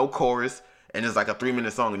and there's no chorus, And it's like a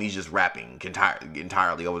 3-minute song and he's just rapping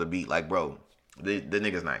entirely over the beat. Like, bro, the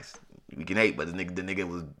nigga's nice. We can hate, but the nigga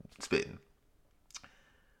was spitting.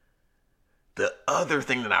 The other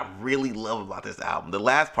thing that I really love about this album, the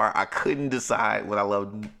last part, I couldn't decide what I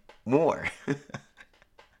loved more.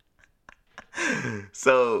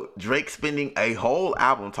 So Drake spending a whole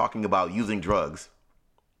album talking about using drugs,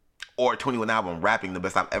 or 21 album rapping the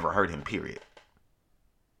best I've ever heard him, period.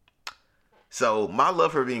 So my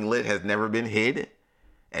love for being lit has never been hid.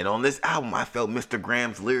 And on this album, I felt Mr.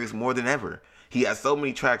 Graham's lyrics more than ever. He has so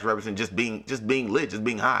many tracks representing just being lit, just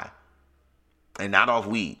being high. And not off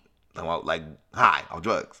weed. Like high, off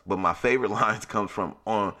drugs. But my favorite lines comes from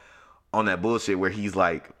on that bullshit where he's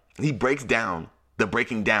like, he breaks down the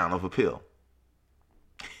breaking down of a pill.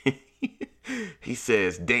 He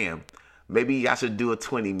says, damn, maybe I should do a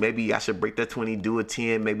 20. Maybe I should break that 20, do a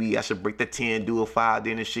 10. Maybe I should break the 10, do a 5.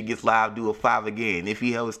 Then if shit gets live, do a 5 again. If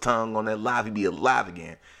he held his tongue on that live, he'd be alive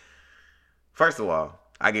again. First of all,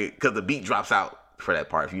 because the beat drops out for that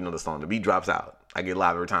part. If you know the song, the beat drops out. I get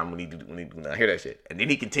live every time when I hear that shit. And then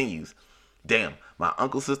he continues. Damn, my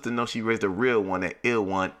uncle's sister knows she raised a real one, that ill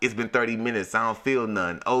one. It's been 30 minutes, I don't feel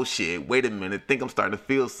none. Oh shit, wait a minute, think I'm starting to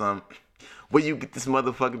feel something. Where you get this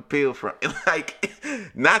motherfucking pill from? Like,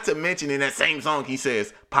 not to mention in that same song, he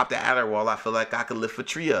says, pop the Adderall, I feel like I could lift a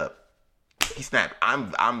tree up. He snapped.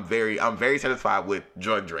 I'm very satisfied with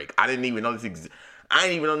Drug Drake. I didn't even know I didn't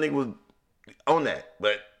even know nigga was on that.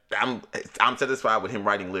 But I'm satisfied with him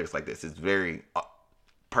writing lyrics like this. It's very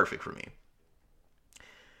perfect for me.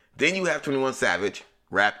 Then you have 21 Savage,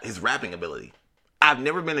 his rapping ability. I've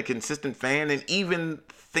never been a consistent fan, and even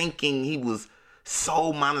thinking he was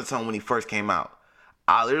so monotone when he first came out,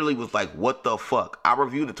 I literally was like, what the fuck? I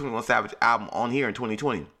reviewed the 21 Savage album on here in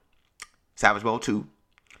 2020, Savage Mode 2,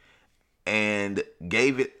 and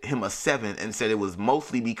gave him a 7 and said it was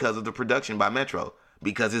mostly because of the production by Metro,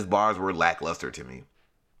 because his bars were lackluster to me.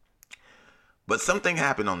 But something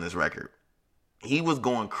happened on this record. He was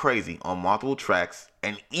going crazy on multiple tracks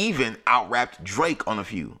and even out-rapped Drake on a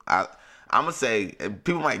few. I'm going to say,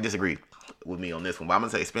 people might disagree with me on this one, but I'm going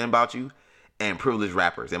to say Spin About You and Privileged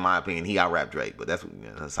Rappers. In my opinion, he out-rapped Drake, but that's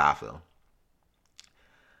how I feel.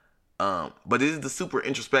 But it is the super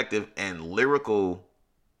introspective and lyrical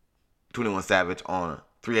 21 Savage on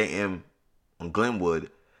 3 a.m. on Glenwood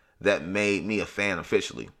that made me a fan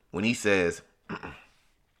officially. When he says,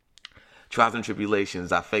 trials and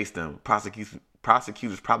tribulations, I faced them.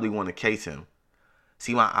 Prosecutors probably want to case him.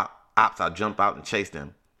 See my ops, I jump out and chase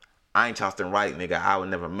them. I ain't Charleston Wright, nigga, I would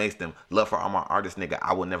never mace them. Love for all my artists, nigga,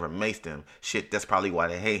 I would never mace them. Shit, that's probably why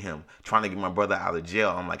they hate him. Trying to get my brother out of jail,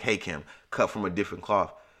 I'm like, hey Kim, cut from a different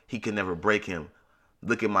cloth. He could never break him.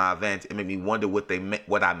 Look at my advantage, it made me wonder what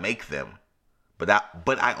I make them. But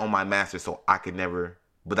I own my master, so I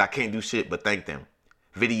can't do shit but thank them.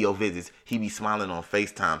 Video visits, he be smiling on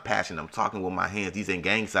FaceTime, passion. I'm talking with my hands, these ain't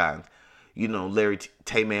gang signs. You know, Larry,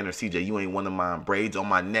 Tay-Man, or CJ, you ain't one of mine. Braids on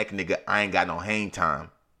my neck, nigga, I ain't got no hang time.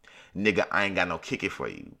 Nigga, I ain't got no kick it for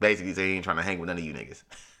you. Basically, he ain't trying to hang with none of you niggas.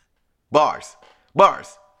 Bars.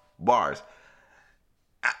 The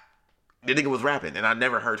nigga was rapping, and I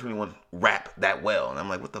never heard 21 rap that well. And I'm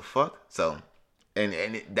like, what the fuck? So,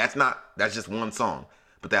 that's just one song.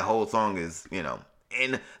 But that whole song is,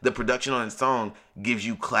 and the production on the song gives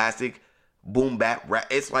you classic boom bap rap.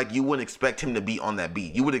 It's like you wouldn't expect him to be on that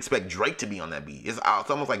beat. You would expect Drake to be on that beat. It's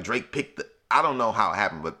almost like Drake picked I don't know how it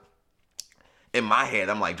happened, but in my head,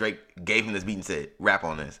 I'm like, Drake gave him this beat and said, rap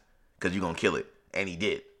on this, because you're going to kill it. And he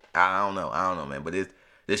did. I don't know, man. But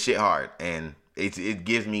this shit hard. And it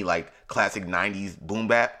gives me like classic 90s boom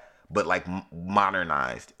bap, but like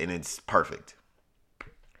modernized. And it's perfect.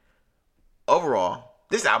 Overall,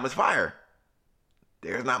 this album is fire.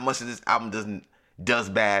 There's not much of this album does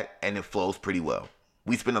bad, and it flows pretty well.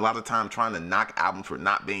 We spend a lot of time trying to knock albums for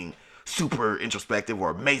not being super introspective or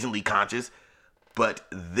amazingly conscious. But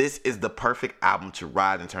this is the perfect album to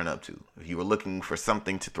ride and turn up to. If you were looking for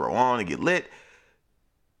something to throw on and get lit,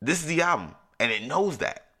 this is the album. And it knows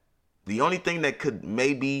that. The only thing that could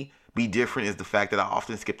maybe be different is the fact that I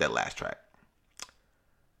often skip that last track.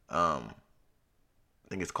 I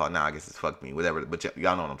think it's called Now I Guess It's Fuck Me, whatever. But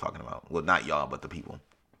y'all know what I'm talking about. Well, not y'all, but the people.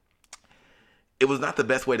 It was not the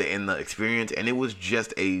best way to end the experience, and it was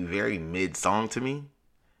just a very mid song to me.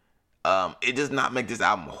 It does not make this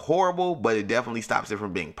album horrible, but it definitely stops it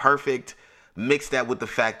from being perfect. Mix that with the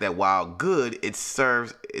fact that while good, it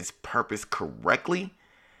serves its purpose correctly.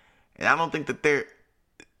 And I don't think that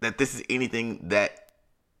this is anything that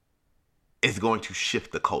is going to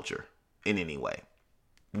shift the culture in any way.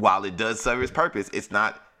 While it does serve its purpose, it's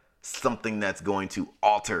not something that's going to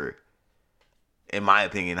alter in my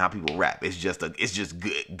opinion, how people rap. It's just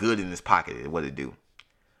good in this pocket is what it do.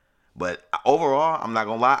 But overall, I'm not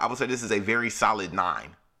gonna lie, I would say this is a very solid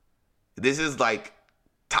 9. This is like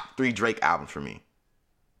top 3 Drake albums for me.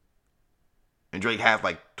 And Drake has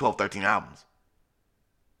like 12, 13 albums.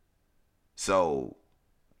 So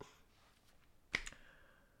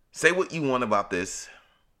say what you want about this,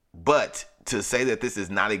 but to say that this is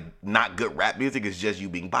not good rap music is just you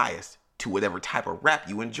being biased to whatever type of rap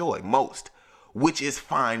you enjoy most, which is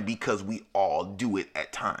fine because we all do it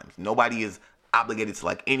at times. Nobody is obligated to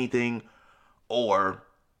like anything or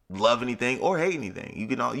love anything or hate anything. You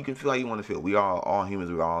can feel how you want to feel. We are all humans.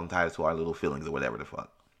 We're all entitled to our little feelings or whatever the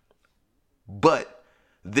fuck. But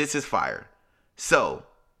this is fire. So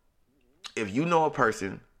if you know a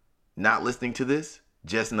person not listening to this,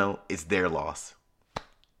 just know it's their loss,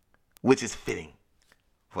 which is fitting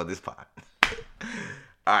for this pod.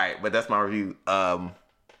 All right, but that's my review.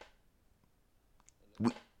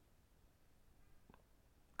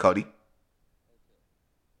 Cody?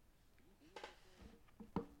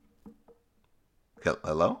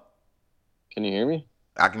 Hello? Can you hear me?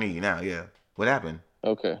 I can hear you now, yeah. What happened?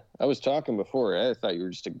 Okay. I was talking before. I thought you were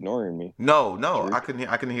just ignoring me. No, I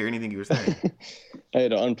couldn't hear anything you were saying. I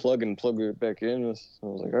had to unplug and plug it back in. I was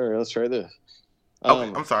like, all right, let's try this.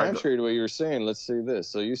 Okay, I'm sorry. Contrary to what you were saying, let's say this.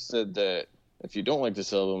 So you said that if you don't like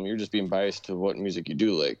this album, you're just being biased to what music you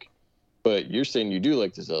do like. But you're saying you do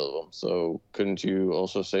like this album. So couldn't you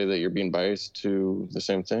also say that you're being biased to the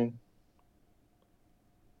same thing?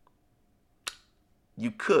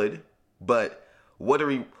 You could, but what are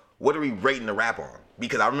we rating the rap on?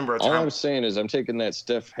 Because I remember a time. All I'm saying is I'm taking that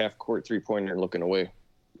Steph half-court three-pointer and looking away.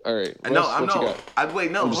 All right. No, hold on. Wait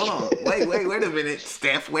a minute,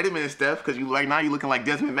 Steph. Wait a minute, Steph, because you right now you're looking like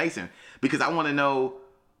Desmond Mason. Because I want to know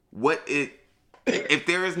if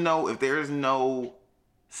there is no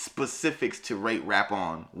specifics to rate rap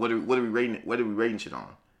on. What are we rating? What are we rating shit on?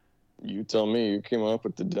 You tell me. You came up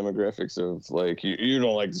with the demographics of like you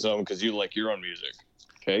don't like this album because you like your own music.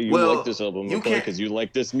 Okay, you like this album because you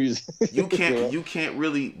like this music. You can't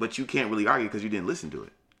really argue because you didn't listen to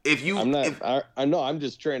it. I know. I'm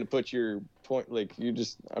just trying to put your point. Like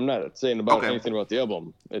I'm not saying about anything about the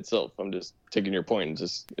album itself. I'm just taking your point. It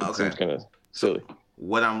seems kind of silly.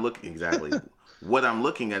 What I'm looking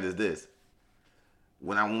at is this.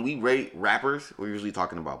 When we rate rappers, we're usually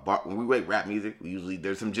talking about when we rate rap music.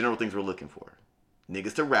 There's some general things we're looking for.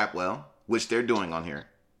 Niggas to rap well, which they're doing on here.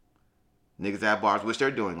 Niggas have bars, which they're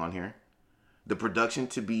doing on here. The production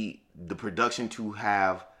to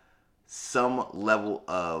have some level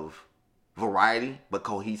of variety but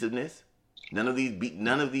cohesiveness. None of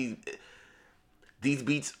these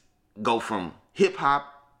beats go from hip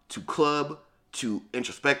hop to club to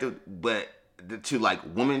introspective, but to like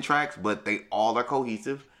woman tracks, but they all are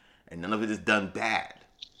cohesive and none of it is done bad.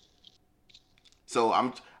 So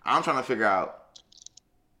I'm trying to figure out.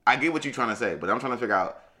 I get what you're trying to say, but I'm trying to figure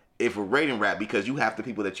out if we're rating rap, because you have the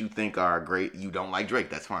people that you think are great. You don't like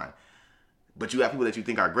Drake, that's fine. But you have people that you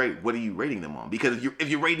think are great. What are you rating them on? Because if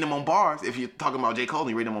you're rating them on bars, if you're talking about J. Cole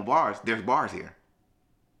and you rate them on bars, there's bars here.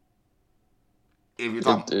 If you're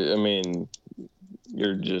talking, I mean,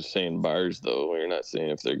 you're just saying bars though. You're not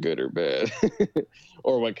saying if they're good or bad,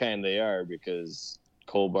 or what kind they are. Because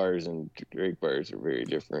Cole bars and Drake bars are very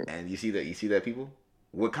different. And you see that people.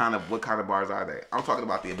 What kind of bars are they? I'm talking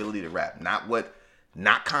about the ability to rap, not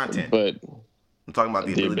content. But I'm talking about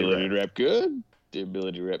the ability to rap good, the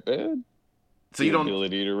ability to rap bad. So you don't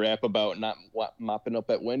ability to rap about not mopping up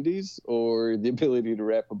at Wendy's, or the ability to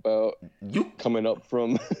rap about coming up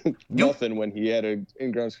from nothing when he had an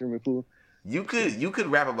in-ground swimming pool. You could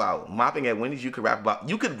rap about mopping at Wendy's. You could rap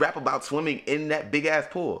about swimming in that big ass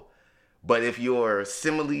pool. But if your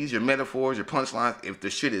similes, your metaphors, your punchlines, if the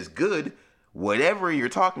shit is good, whatever you're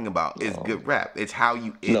talking about is good rap. It's how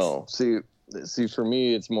you. See, for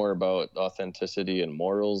me, it's more about authenticity and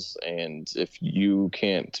morals. And if you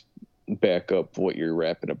can't back up what you're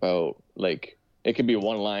rapping about, like, it could be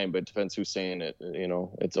one line, but it depends who's saying it.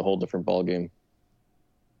 It's a whole different ballgame.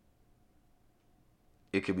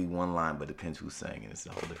 It could be one line, but it depends who's saying it. It's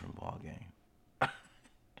a whole different ballgame.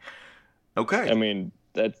 Okay. I mean,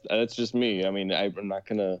 that's just me. I mean, I'm not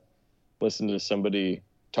gonna listen to somebody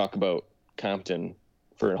talk about Compton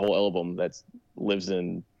for a whole album that lives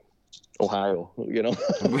in Ohio. Let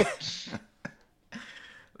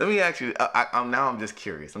me ask you. I'm just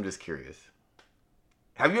curious.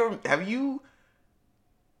 Have you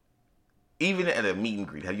even at a meet and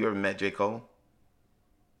greet? Have you ever met J. Cole?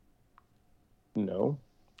 No.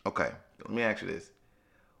 Okay. Let me ask you this.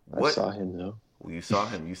 I saw him though. Well, you saw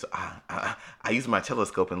him. I used my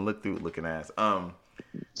telescope and looked through looking ass.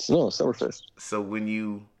 No, Summerfest. So when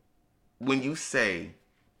you say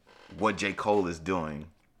what J. Cole is doing,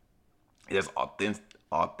 there's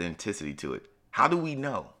authenticity to it. How do we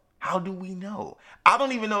know? How do we know? I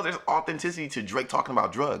don't even know there's authenticity to Drake talking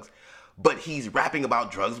about drugs, but he's rapping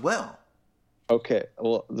about drugs well. Okay,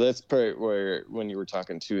 well, that's probably where when you were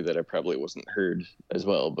talking too that I probably wasn't heard as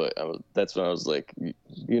well. But that's when I was like,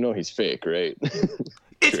 you know, he's fake, right?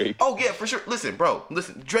 Drake. Oh yeah, for sure. Listen, bro.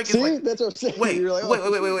 Listen, Drake is See, that's what I'm saying. Wait, You're like,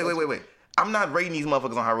 wait. I'm not rating these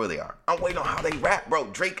motherfuckers on how real they are. I'm waiting on how they rap, bro.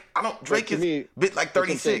 Drake is me, bit like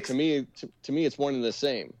 36. To me, it's one and the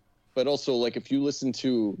same. But also, like, if you listen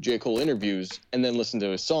to J. Cole interviews and then listen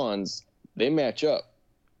to his songs, they match up.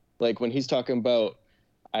 Like when he's talking about,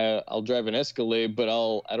 I'll drive an Escalade, but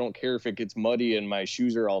I don't care if it gets muddy and my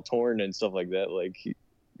shoes are all torn and stuff like that. Like,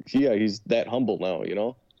 he's that humble now, you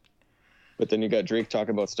know. But then you got Drake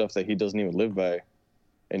talking about stuff that he doesn't even live by,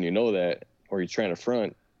 and you know that, or he's trying to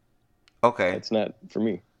front. Okay, it's not for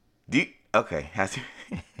me. Okay,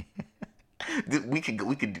 we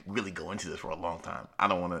could really go into this for a long time. I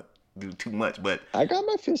don't want to do too much, but I got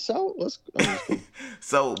my fists out. Let's.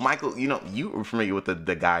 So Michael, you know, you were familiar with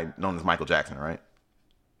the guy known as Michael Jackson, right?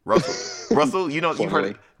 Russell, you know, you've heard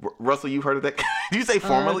it. Russell, you've heard of that? Did you say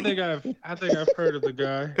formerly? I think I've heard of the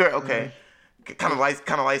guy. Okay, kind of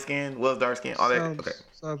light skin, was dark skin, all that. Okay,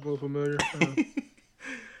 sounds a little familiar.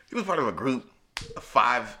 He was part of a group,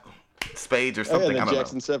 5 Spades or something. I don't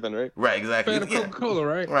Jackson know. 7, right? Right, exactly. Fan of Coca-Cola,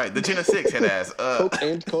 right? Right, the Gen of 6 head ass. Coke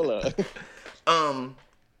and cola.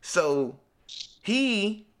 So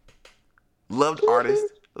he loved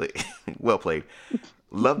artists. Well played.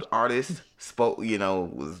 Loved artists. Spoke, you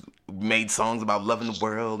know, made songs about loving the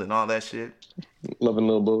world and all that shit. Loving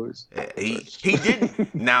little boys. He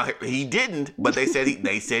didn't. Now he didn't, but they said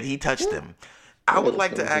he touched them. I would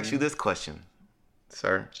like to ask you this question,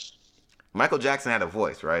 sir. Michael Jackson had a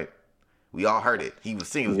voice, right? We all heard it. He was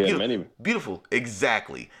singing. It was beautiful.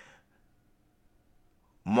 Exactly.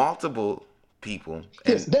 Multiple people.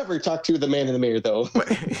 Just never talk to the man in the mirror, though. What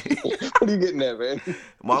are you getting at, man?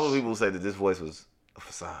 Multiple people said that this voice was a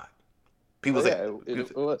facade. People say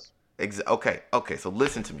it was. Okay. So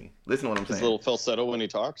listen to me. Listen to what I'm saying. His little falsetto when he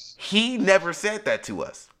talks. He never said that to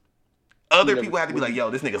us. Other people had to be like, "Yo,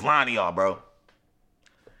 this nigga's lying to y'all, bro."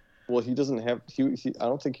 Well, he doesn't have. I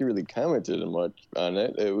don't think he really commented much on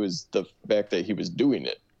it. It was the fact that he was doing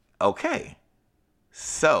it. Okay.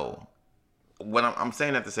 So, when I'm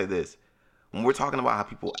saying that to say this, when we're talking about how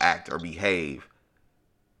people act or behave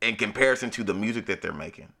in comparison to the music that they're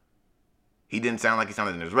making, he didn't sound like he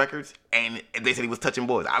sounded in his records, and they said he was touching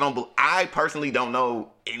boys. I personally don't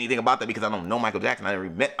know anything about that because I don't know Michael Jackson. I never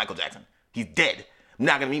met Michael Jackson. He's dead. I'm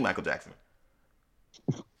not gonna meet Michael Jackson.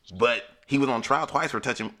 But he was on trial twice for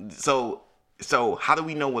touching. So how do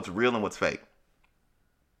we know what's real and what's fake?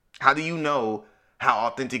 How do you know how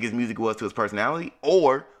authentic his music was to his personality,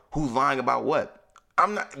 or who's lying about what?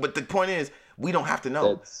 I'm not. But the point is, we don't have to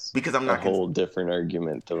know. That's because I'm not a whole different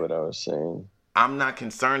argument to what I was saying. I'm not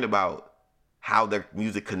concerned about how their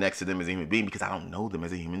music connects to them as a human being because I don't know them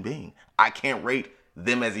as a human being. I can't rate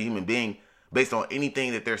them as a human being based on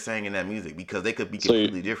anything that they're saying in that music because they could be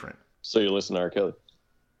completely different. So you listen to R. Kelly?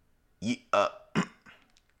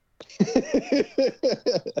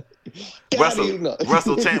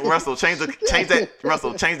 Russell, change that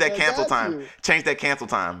cancel time. Change that cancel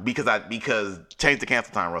time because change the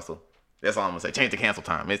cancel time, Russell. That's all I'm gonna say. Change the cancel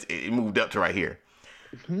time. It moved up to right here.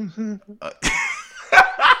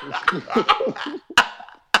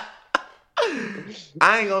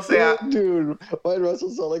 I ain't gonna say dude, why did Russell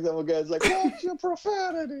sound like that one guy's like, watch your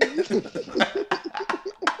profanity?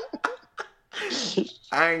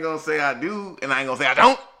 I ain't gonna say I do, and I ain't gonna say I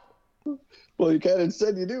don't. Well, you kind of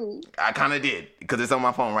said you do. I kind of did, because it's on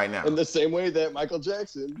my phone right now. In the same way that Michael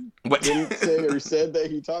Jackson didn't say or said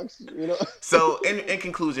that he talks, you know? So, in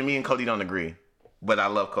conclusion, me and Cody don't agree, but I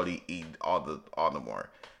love Cody all the more.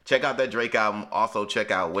 Check out that Drake album. Also,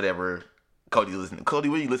 check out whatever Cody's listening. Cody,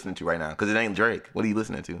 what are you listening to right now? Because it ain't Drake. What are you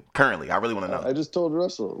listening to currently? I really want to know. I just told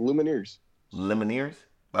Russell, Lumineers. Lumineers?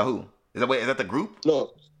 By who? Is that the group?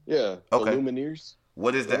 No. Yeah. Okay. Lumineers.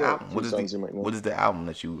 What is the album? What is the album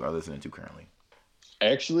that you are listening to currently?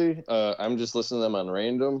 Actually, I'm just listening to them on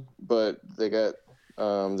random, but they got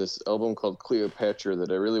this album called Cleopatra that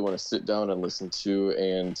I really want to sit down and listen to.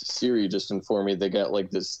 And Siri just informed me they got like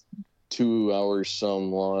this 2 hours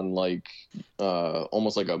some long, like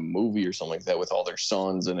almost like a movie or something like that with all their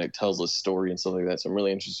songs, and it tells a story and stuff like that. So I'm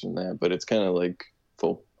really interested in that. But it's kind of like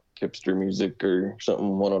folk hipster music or something.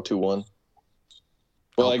 102.1.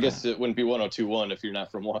 Well, Okay. I guess it wouldn't be 102.1 if you're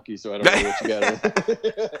not from Milwaukee, so I don't know what you got.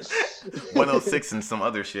 106 and some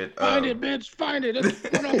other shit. Find it, bitch. Find it.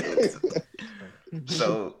 It's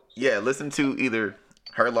So yeah, listen to either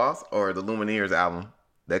Her Loss or the Lumineers album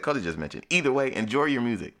that Cody just mentioned. Either way, enjoy your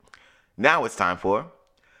music. Now it's time for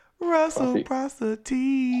Russell Prostitute.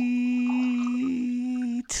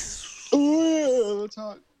 Ooh,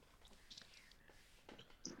 talk.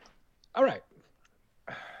 All right.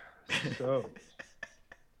 So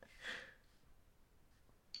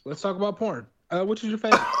let's talk about porn. Which is your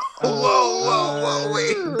favorite? Whoa,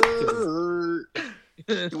 wait,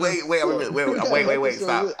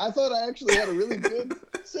 stop. I thought I actually had a really good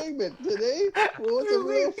segment today. Well, what's a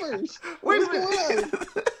real first? Wait a What's minute.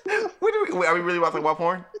 going on? Wait, are we really about to talk about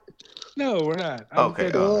porn? No, we're not.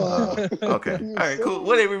 Okay. Okay. All right, cool.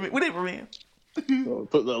 Whatever, man.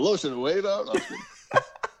 Put the lotion away, though.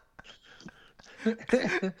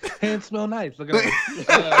 Hands smell nice. Look at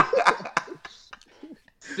that.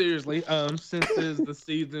 Seriously, since this is the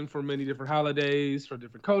season for many different holidays, for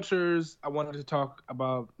different cultures, I wanted to talk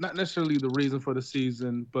about not necessarily the reason for the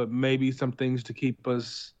season, but maybe some things to keep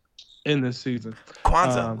us in this season.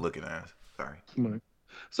 Kwanzaa looking ass. Sorry.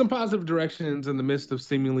 Some positive directions in the midst of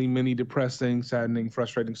seemingly many depressing, saddening,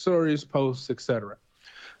 frustrating stories, posts, etc.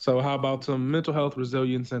 So how about some mental health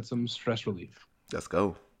resilience and some stress relief? Let's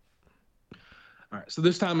go. All right, so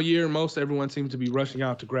this time of year, most everyone seems to be rushing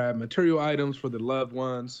out to grab material items for their loved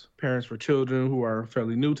ones, parents for children who are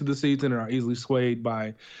fairly new to the season and are easily swayed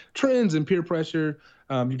by trends and peer pressure.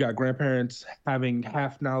 You got grandparents having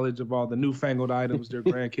half knowledge of all the newfangled items their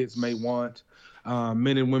grandkids may want.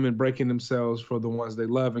 Men and women breaking themselves for the ones they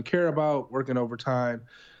love and care about, working overtime,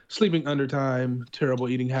 sleeping under time, terrible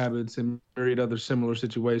eating habits, and myriad other similar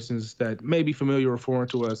situations that may be familiar or foreign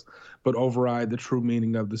to us, but override the true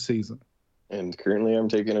meaning of the season. And currently, I'm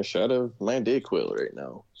taking a shot of my Dayquil right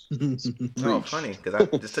now. Oh, funny, because I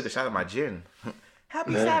just took a shot of my gin.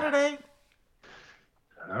 Happy Saturday.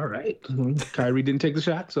 All right. Kyrie didn't take the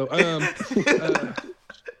shot, so but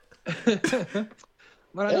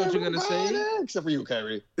I know what you're gonna say. Except for you,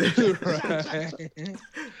 Kyrie. Right.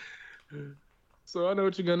 So I know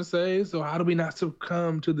what you're gonna say. So how do we not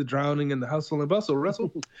succumb to the drowning and the hustle and bustle,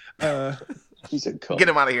 Russell? He said, "Come." Get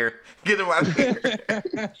him out of here. Get him out of here.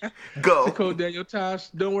 Go. To quote Daniel Tosh,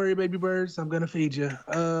 don't worry, baby birds, I'm gonna feed you.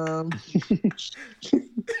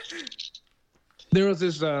 There was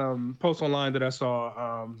this post online that I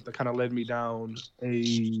saw that kind of led me down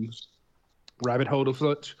a rabbit hole of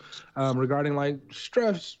such regarding like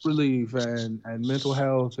stress relief and mental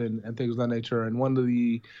health and things of that nature. And one of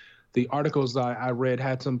the articles I read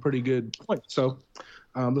had some pretty good points. So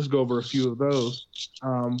let's go over a few of those.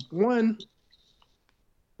 One,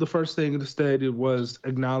 the first thing that stated was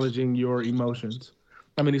acknowledging your emotions.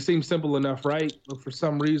 I mean, it seems simple enough, right? But for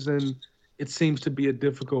some reason, it seems to be a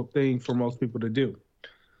difficult thing for most people to do.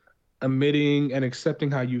 Admitting and accepting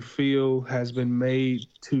how you feel has been made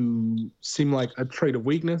to seem like a trait of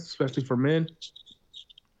weakness, especially for men.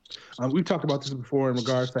 We've talked about this before in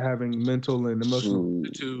regards to having mental and emotional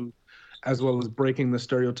fortitude, as well as breaking the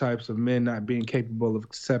stereotypes of men not being capable of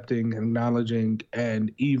accepting, acknowledging,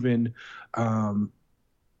 and even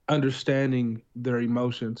understanding their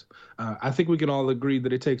emotions. I think we can all agree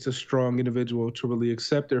that it takes a strong individual to really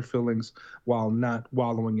accept their feelings while not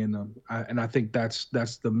wallowing in them. And I think that's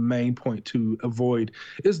the main point to avoid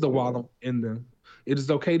is the wallow in them. It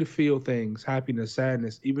is okay to feel things, happiness,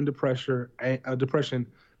 sadness, even depression,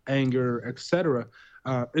 anger, etc.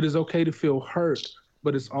 It is okay to feel hurt,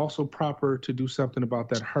 but it's also proper to do something about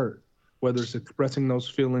that hurt, whether it's expressing those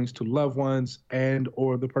feelings to loved ones and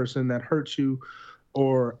or the person that hurts you,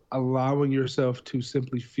 or allowing yourself to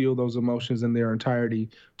simply feel those emotions in their entirety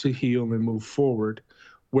to heal and move forward.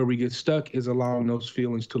 Where we get stuck is allowing those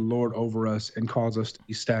feelings to lord over us and cause us to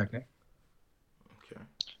be stagnant. Okay.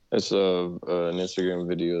 I saw an Instagram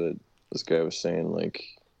video that this guy was saying, like,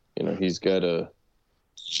 you know, he's got a...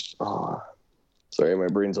 Oh, sorry, my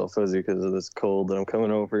brain's all fuzzy because of this cold that I'm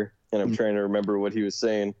coming over, and I'm trying to remember what he was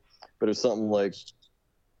saying. But it was something like,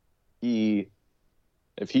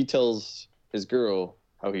 if he tells his girl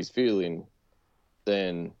how he's feeling,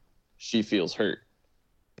 then she feels hurt.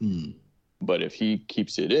 But if he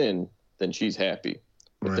keeps it in, then she's happy.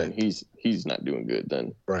 But then he's not doing good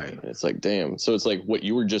then. Right. And it's like, damn. So it's like what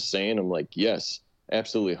you were just saying. I'm like, yes,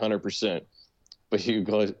 absolutely, 100%. But you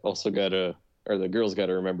also gotta, or the girl's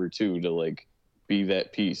gotta remember too, to like be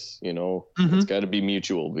that peace. You know, It's got to be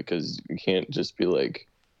mutual, because you can't just be like,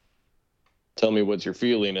 tell me what you're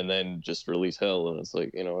feeling and then just release hell. And it's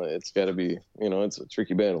like, you know, it's got to be, you know, it's a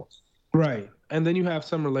tricky battle. Right. And then you have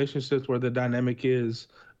some relationships where the dynamic is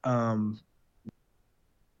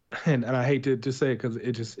and I hate to say it because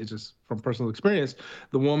it just from personal experience,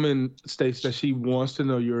 the woman states that she wants to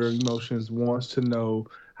know your emotions, wants to know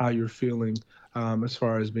how you're feeling, as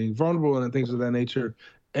far as being vulnerable and things of that nature.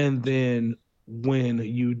 And then when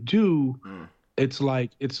you do, it's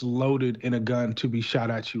like it's loaded in a gun to be shot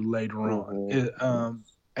at you later on.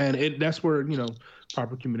 And that's where,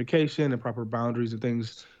 proper communication and proper boundaries and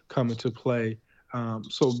things come into play.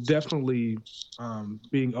 So definitely,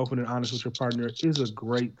 being open and honest with your partner is a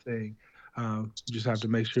great thing. You just have to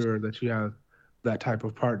make sure that you have that type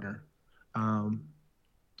of partner. Um,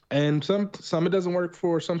 and some it doesn't work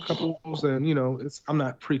for some couples, and I'm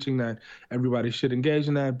not preaching that everybody should engage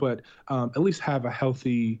in that, but at least have a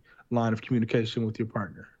healthy line of communication with your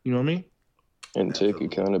partner. You know what I mean? And take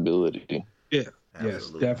accountability. Yeah.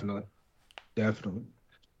 Absolutely. Yes, definitely.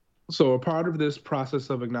 So a part of this process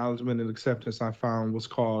of acknowledgement and acceptance I found was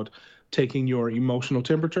called taking your emotional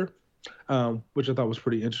temperature, which I thought was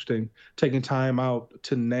pretty interesting. Taking time out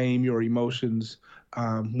to name your emotions,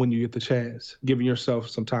 when you get the chance, giving yourself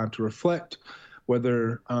some time to reflect,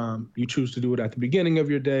 whether you choose to do it at the beginning of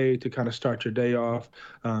your day to kind of start your day off.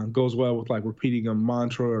 Goes well with like repeating a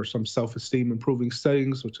mantra or some self-esteem improving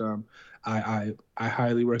sayings, which I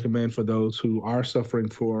highly recommend for those who are suffering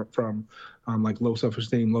from like low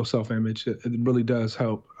self-esteem, low self-image. It really does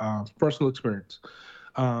help. Personal experience.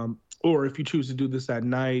 Or if you choose to do this at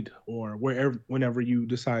night or whenever you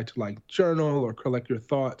decide to like journal or collect your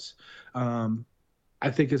thoughts, I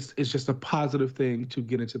think it's just a positive thing to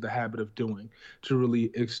get into the habit of doing, to really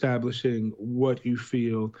establishing what you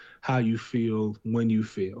feel, how you feel, when you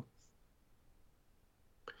feel.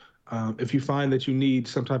 If you find that you need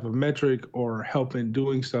some type of metric or help in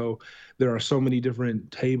doing so, there are so many different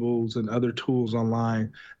tables and other tools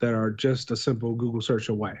online that are just a simple Google search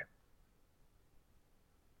away.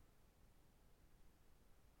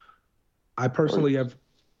 I personally have.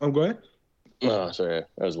 Go ahead. No, sorry,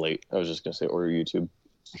 I was late. I was just gonna say order YouTube.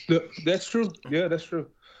 That's true. Yeah, that's true.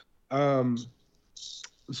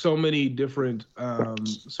 So many different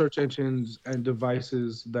search engines and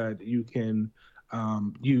devices that you can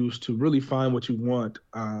use to really find what you want.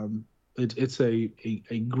 It's a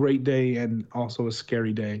great day and also a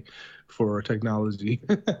scary day for technology.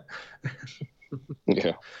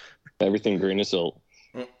 Yeah, everything grain of salt.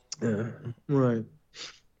 Yeah, right.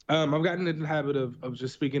 I've gotten into the habit of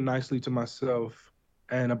just speaking nicely to myself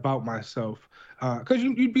and about myself, because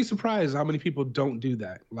you'd be surprised how many people don't do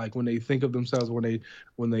that. Like when they think of themselves, when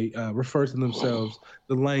they refer to themselves,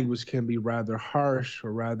 the language can be rather harsh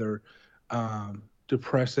or rather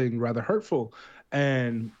depressing, rather hurtful,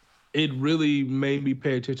 and it really made me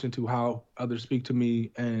pay attention to how others speak to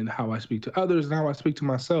me and how I speak to others and how I speak to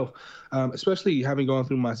myself, especially having gone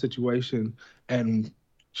through my situation and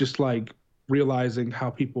just like realizing how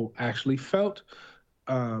people actually felt.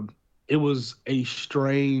 Um, it was a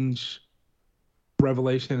strange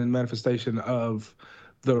revelation and manifestation of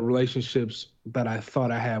the relationships that I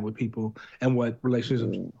thought I had with people and what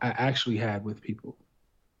relationships I actually had with people.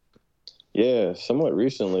 Yeah, somewhat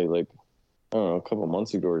recently, like I don't know, a couple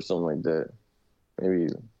months ago or something like that. Maybe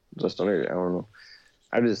just under. I don't know.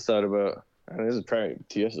 I just thought about. I mean, this is probably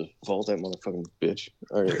TS's fault, that motherfucking bitch.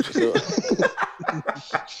 All right, so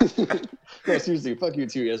no, seriously, fuck you,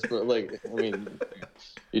 TS. But like, I mean,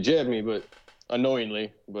 you jabbed me, but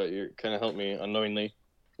unknowingly. But you kind of helped me unknowingly.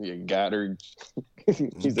 You got her.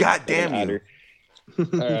 He's God damn you!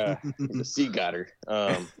 He's a sea gotter.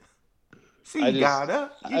 See, I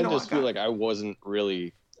just feel like I wasn't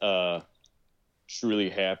really truly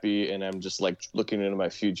happy, and I'm just like looking into my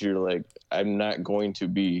future, like I'm not going to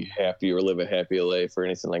be happy or live a happy life or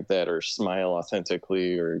anything like that, or smile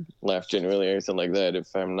authentically or laugh genuinely or anything like that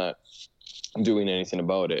if I'm not doing anything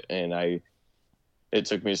about it. And it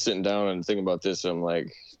took me sitting down and thinking about this. I'm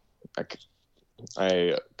like,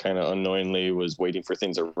 I kind of unknowingly was waiting for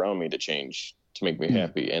things around me to change to make me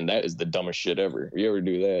happy, and that is the dumbest shit ever. If you ever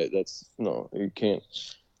do that, you can't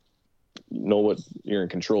know what you're in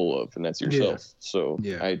control of, and that's yourself. So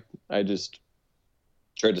I just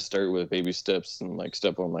tried to start with baby steps, and like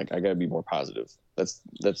step one, like I gotta be more positive. That's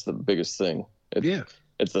the biggest thing.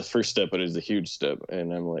 It's the first step, but it's a huge step.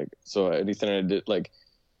 And I'm like, so anything I did, like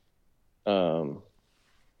I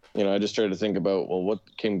just tried to think about, well, what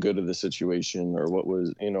came good of the situation, or what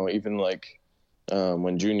was, even like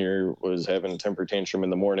when Junior was having a temper tantrum in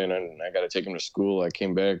the morning and I got to take him to school, I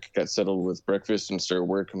came back, got settled with breakfast and started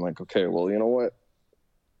work. I'm like, okay, well, you know what?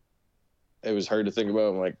 It was hard to think about.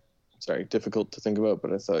 I'm like, sorry, difficult to think about,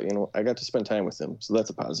 but I thought, I got to spend time with him. So that's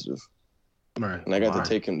a positive. Right. And I got to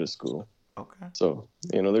take him to school. Okay. So,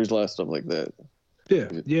 there's a lot of stuff like that. Yeah.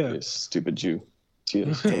 You stupid Jew.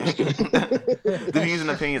 Yes. The views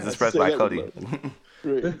and opinions expressed by Cody.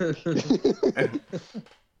 Right.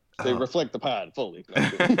 They reflect the pod fully.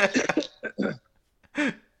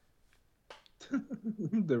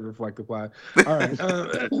 They reflect the pod. All right.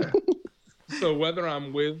 So whether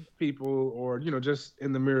I'm with people or just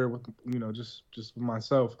in the mirror with just with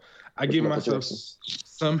myself, I give myself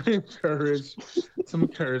some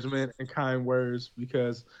encouragement and kind words,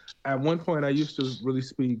 because at one point I used to really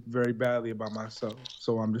speak very badly about myself.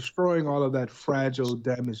 So I'm destroying all of that fragile,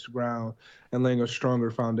 damaged ground and laying a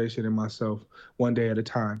stronger foundation in myself one day at a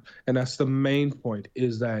time. And that's the main point,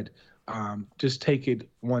 is that just take it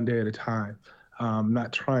one day at a time.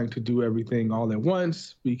 Not trying to do everything all at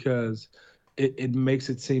once, because it makes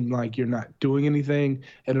it seem like you're not doing anything,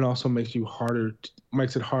 and it also makes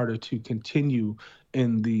it harder to continue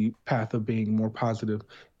in the path of being more positive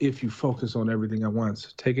if you focus on everything at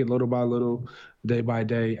once. Take it little by little, day by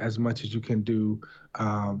day, as much as you can do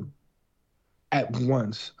at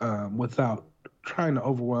once, without trying to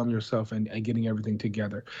overwhelm yourself and getting everything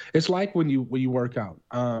together. It's like when you work out.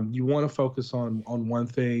 You want to focus on one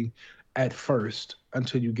thing at first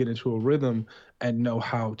until you get into a rhythm and know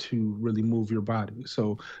how to really move your body.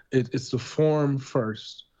 So it's the form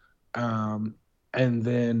first, and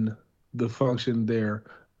then the function there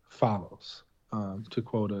follows, to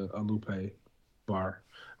quote a Lupe bar.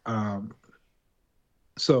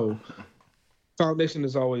 So foundation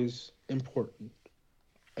is always important,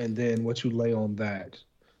 and then what you lay on that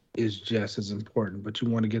is just as important, but you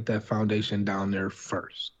want to get that foundation down there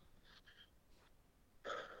first.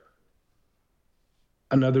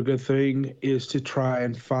 Another good thing is to try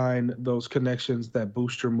and find those connections that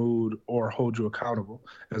boost your mood or hold you accountable.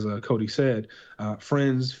 As Cody said,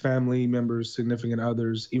 friends, family members, significant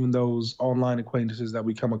others, even those online acquaintances that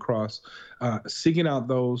we come across, seeking out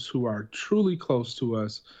those who are truly close to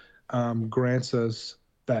us grants us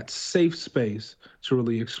that safe space to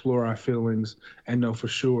really explore our feelings and know for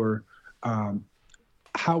sure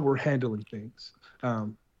how we're handling things.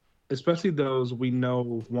 Especially those we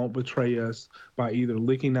know won't betray us by either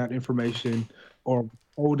leaking out information or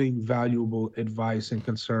holding valuable advice and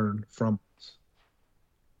concern from us.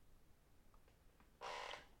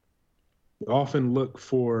 We often look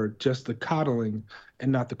for just the coddling and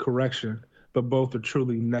not the correction, but both are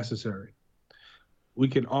truly necessary. We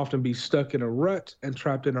can often be stuck in a rut and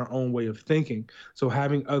trapped in our own way of thinking. So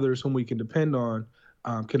having others whom we can depend on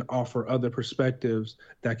can offer other perspectives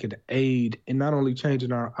that can aid in not only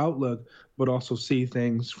changing our outlook, but also see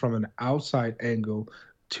things from an outside angle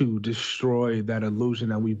to destroy that illusion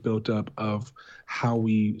that we built up of how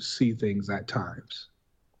we see things at times.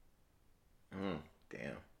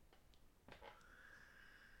 Damn.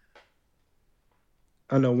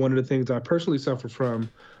 I know one of the things I personally suffer from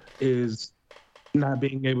is not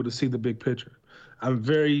being able to see the big picture. I'm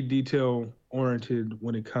very detail oriented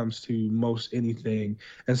when it comes to most anything,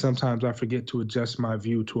 and sometimes I forget to adjust my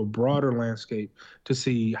view to a broader landscape to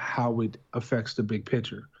see how it affects the big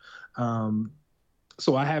picture.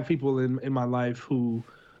 So I have people in my life who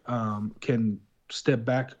can step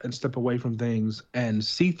back and step away from things and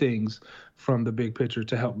see things from the big picture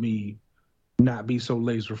to help me not be so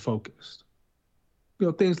laser focused.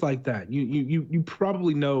 Things like that. You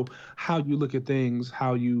probably know how you look at things,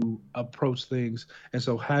 how you approach things, and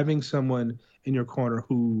so having someone in your corner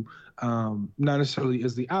who not necessarily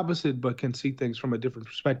is the opposite, but can see things from a different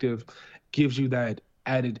perspective, gives you that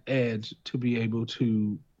added edge to be able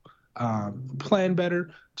to plan better,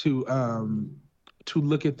 to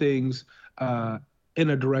look at things in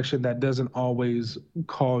a direction that doesn't always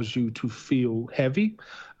cause you to feel heavy.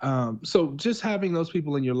 So just having those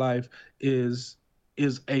people in your life is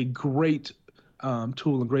a great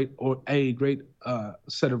tool, a great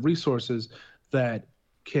set of resources that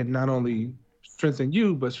can not only strengthen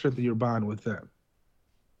you, but strengthen your bond with them.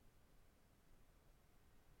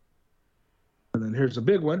 And then here's a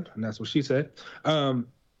big one, and that's what she said. Another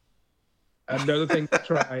thing to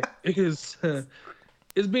try is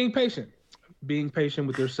being patient. Being patient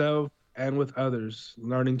with yourself and with others.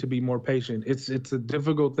 Learning to be more patient. It's a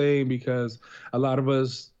difficult thing because a lot of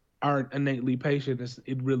us aren't innately patient.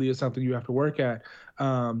 It really is something you have to work at.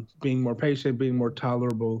 Being more patient, being more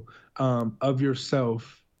tolerable of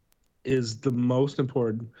yourself is the most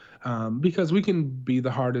important, because we can be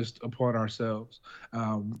the hardest upon ourselves.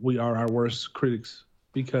 We are our worst critics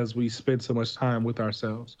because we spend so much time with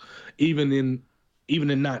ourselves, even in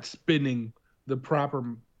not spending the proper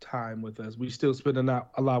time with us. We still spend a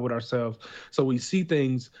lot with ourselves. So we see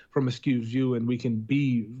things from a skewed view, and we can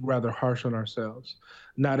be rather harsh on ourselves.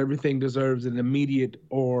 Not everything deserves an immediate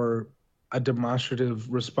or a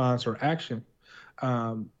demonstrative response or action.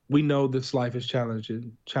 we know this life is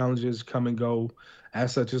challenging. Challenges come and go,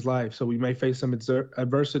 as such is life. So we may face some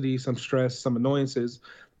adversity, some stress, some annoyances,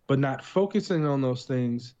 but not focusing on those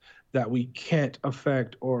things that we can't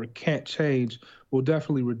affect or can't change will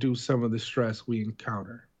definitely reduce some of the stress we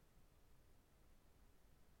encounter.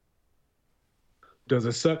 Does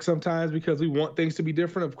it suck sometimes because we want things to be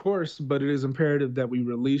different? Of course, but it is imperative that we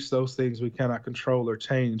release those things we cannot control or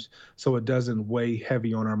change so it doesn't weigh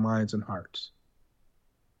heavy on our minds and hearts.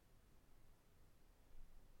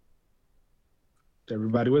 Is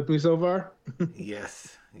everybody with me so far?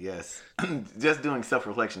 Yes, yes. Just doing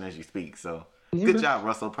self-reflection as you speak. So Yeah. good job,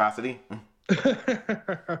 Russell Prosody.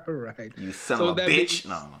 Right. You son So of a that bitch. means-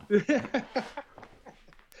 No.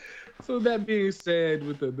 So that being said,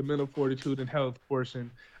 with the mental fortitude and health portion,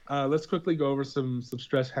 let's quickly go over some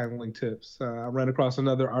stress handling tips. I ran across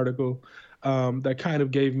another article that kind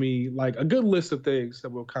of gave me like a good list of things that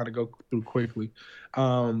we'll kind of go through quickly.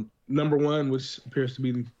 Number one, which appears to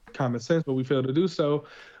be common sense, but we fail to do so,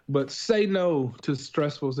 but say no to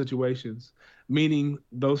stressful situations, meaning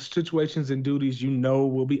those situations and duties you know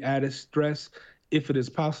will be added stress. If it is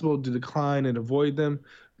possible to decline and avoid them,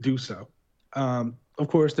 do so. Of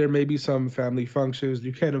course, there may be some family functions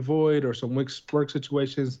you can't avoid or some work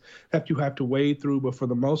situations that you have to wade through, but for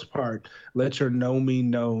the most part, let your no mean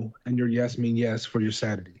no and your yes mean yes for your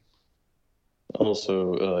sanity.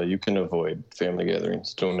 Also, you can avoid family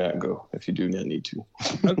gatherings. Do not go if you do not need to.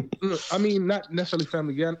 I mean, not necessarily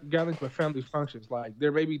family gatherings, but family functions. Like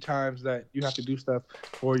there may be times that you have to do stuff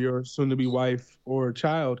for your soon-to-be wife or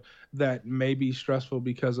child that may be stressful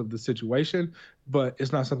because of the situation, but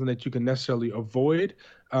it's not something that you can necessarily avoid.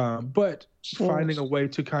 But finding a way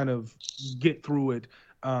to kind of get through it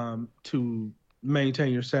to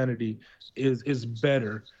maintain your sanity is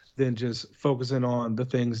better than just focusing on the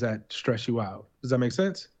things that stress you out. Does that make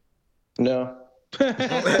sense? No.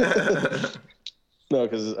 No,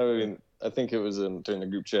 because I mean, I think it was during the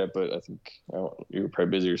group chat, but I think you were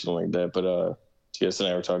probably busy or something like that. But TS and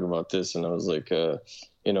I were talking about this, and I was like,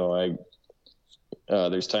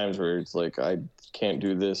 there's times where it's like I can't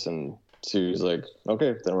do this, and she was like,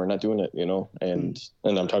 okay, then we're not doing it, And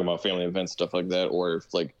I'm talking about family events, stuff like that, or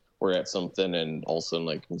if like we're at something and all of a sudden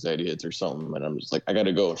like anxiety hits or something, and I'm just like, I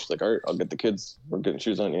gotta go. And she's like, all right, I'll get the kids. We're getting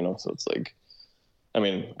shoes on, So it's like, I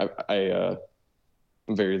mean, I'm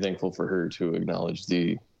very thankful for her to acknowledge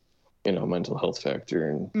the, mental health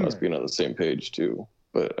factor and us being on the same page too.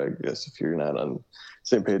 But I guess if you're not on the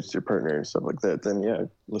same page with your partner and stuff like that, then yeah,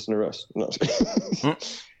 listen to Russ. No.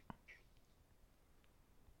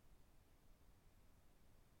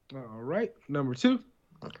 All right. Number 2,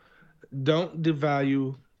 don't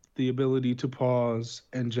devalue the ability to pause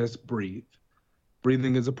and just breathe.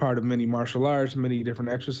 Breathing is a part of many martial arts, many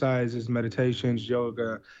different exercises, meditations,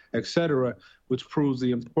 yoga, etc., which proves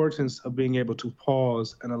the importance of being able to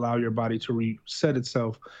pause and allow your body to reset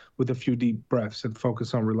itself with a few deep breaths and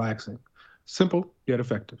focus on relaxing. Simple, yet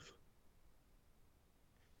effective.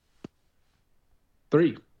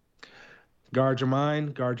 3, guard your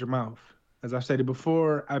mind, guard your mouth. As I've stated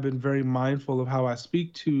before, I've been very mindful of how I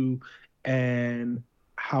speak to and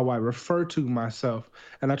how I refer to myself,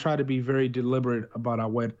 and I try to be very deliberate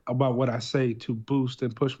about what I say to boost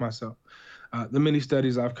and push myself. The many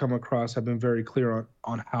studies I've come across have been very clear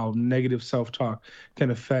on how negative self-talk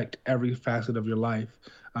can affect every facet of your life.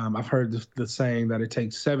 I've heard the saying that it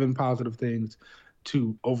takes 7 positive things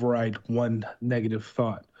to override 1 negative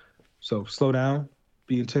thought. So slow down,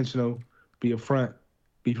 be intentional, be upfront,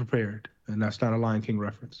 be prepared. And that's not a Lion King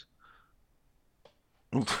reference.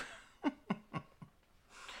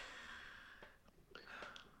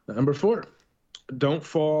 Number 4, don't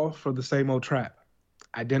fall for the same old trap.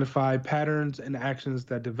 Identify patterns and actions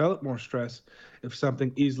that develop more stress. If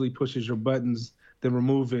something easily pushes your buttons, then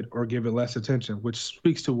remove it or give it less attention, which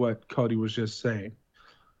speaks to what Cody was just saying.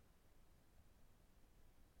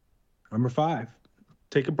 Number 5,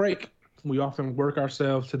 take a break. We often work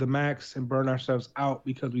ourselves to the max and burn ourselves out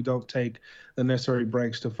because we don't take the necessary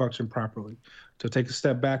breaks to function properly. To take a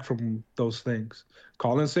step back from those things.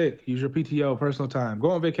 Call in sick, use your PTO, personal time, go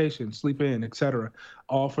on vacation, sleep in, etc.,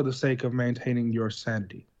 all for the sake of maintaining your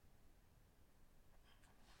sanity.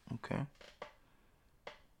 Okay.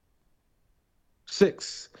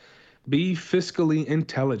 6, be fiscally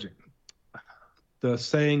intelligent. The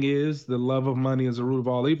saying is, the love of money is the root of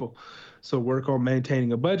all evil. So work on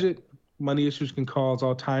maintaining a budget. Money issues can cause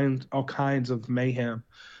all kinds of mayhem.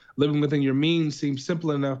 Living within your means seems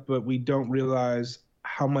simple enough, but we don't realize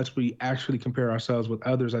how much we actually compare ourselves with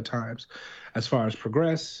others at times, as far as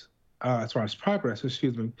progress,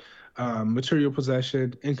 material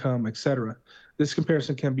possession, income, etc. This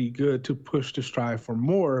comparison can be good to push to strive for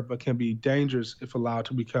more, but can be dangerous if allowed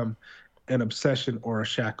to become an obsession or a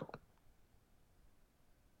shackle.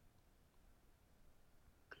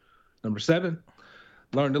 Number 7,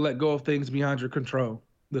 learn to let go of things beyond your control.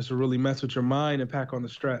 This will really mess with your mind and pack on the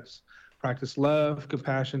stress. Practice love,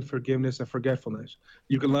 compassion, forgiveness, and forgetfulness.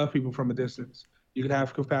 You can love people from a distance. You can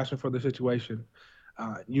have compassion for the situation.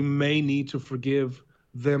 You may need to forgive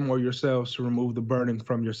them or yourselves to remove the burden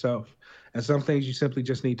from yourself. And some things you simply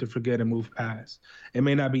just need to forget and move past. It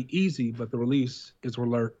may not be easy, but the release is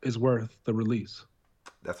worth the release.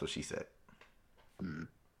 That's what she said.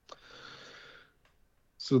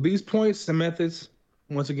 So these points and methods,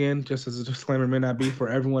 once again, just as a disclaimer, may not be for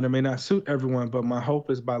everyone. It may not suit everyone, but my hope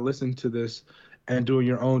is by listening to this and doing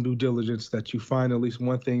your own due diligence that you find at least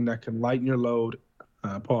one thing that can lighten your load,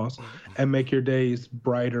 and make your days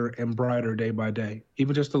brighter and brighter day by day,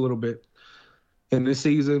 even just a little bit. In this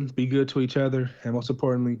season, be good to each other, and most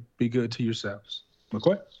importantly, be good to yourselves.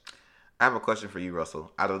 McCoy? I have a question for you,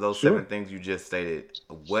 Russell. Out of those Sure. 7 things you just stated,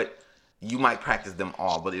 what you might practice them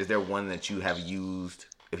all, but is there one that you have used,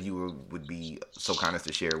 if you would be so kind as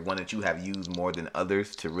to share, one that you have used more than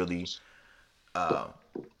others to really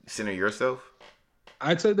center yourself?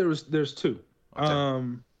 I'd say there's 2.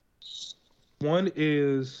 Okay. One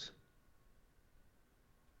is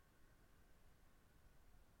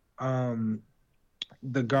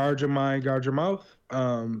the guard your mind, guard your mouth.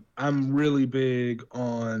 I'm really big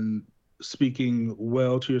on speaking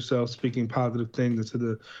well to yourself, speaking positive things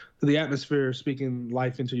into the atmosphere, speaking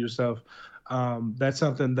life into yourself. That's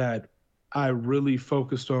something that I really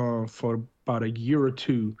focused on for about a year or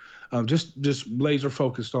 2. Just laser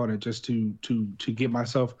focused on it, just to get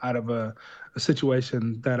myself out of a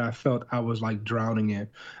situation that I felt I was like drowning in,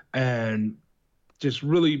 and just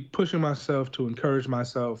really pushing myself to encourage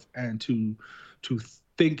myself and to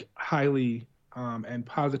think highly and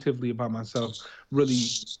positively about myself really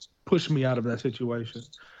pushed me out of that situation.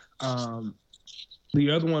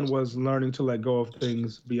 The other one was learning to let go of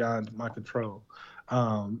things beyond my control.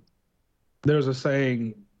 There's a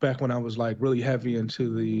saying back when I was like really heavy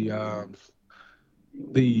into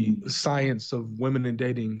the science of women and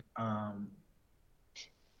dating.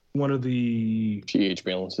 One of the pH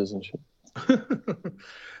balances and shit.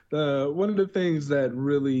 One of the things that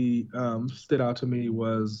really stood out to me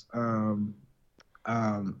was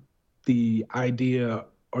the idea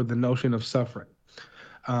or the notion of suffering.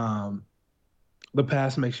 The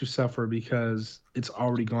past makes you suffer because it's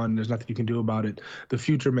already gone and there's nothing you can do about it. The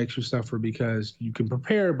future makes you suffer because you can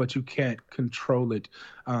prepare, but you can't control it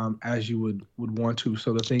as you would want to.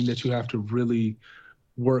 So the thing that you have to really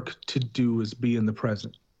work to do is be in the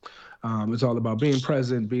present. It's all about being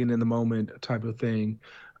present, being in the moment type of thing,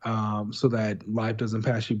 so that life doesn't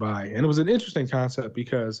pass you by. And it was an interesting concept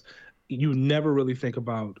because you never really think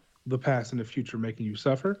about the past and the future making you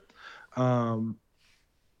suffer.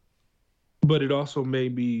 But it also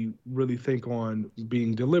made me really think on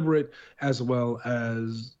being deliberate as well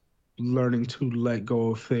as learning to let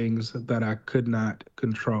go of things that I could not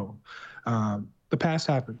control. The past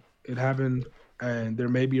happened. It happened, and there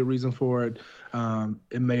may be a reason for it.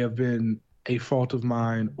 It may have been a fault of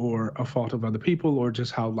mine or a fault of other people or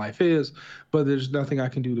just how life is, but there's nothing I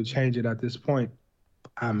can do to change it at this point.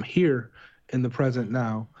 I'm here in the present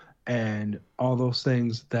now, and all those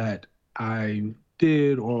things that I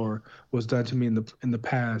did or was done to me in the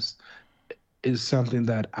past is something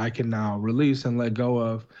that I can now release and let go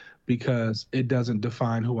of because it doesn't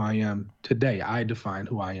define who I am today. I define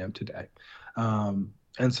who I am today. And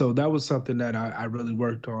so that was something that I really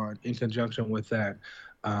worked on in conjunction with that,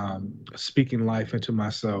 speaking life into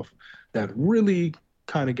myself, that really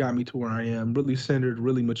kind of got me to where I am, really centered,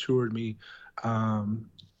 really matured me, and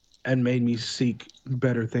made me seek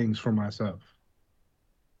better things for myself.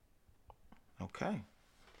 Okay.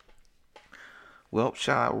 Well,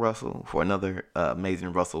 shout out Russell for another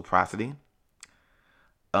amazing Russell prosody.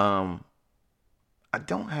 I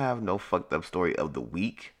don't have no fucked up story of the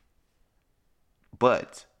week,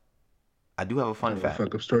 but I do have a fun fact.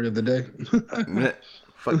 Fucked up story of the day.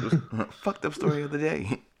 Fucked up story of the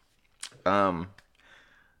day. I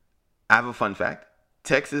have a fun fact.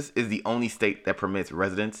 Texas is the only state that permits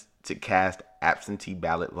residents to cast absentee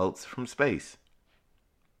ballot votes from space.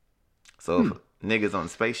 So if niggas on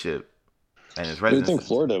spaceship and his residents... I think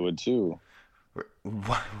Florida would too.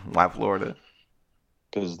 Why Florida?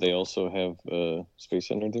 Because they also have Space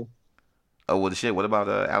Center there. Oh, well, shit. What about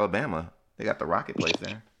Alabama? They got the rocket place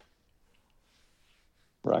there.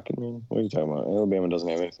 Rocket Man? What are you talking about? Alabama doesn't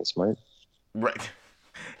have anything smart. Right.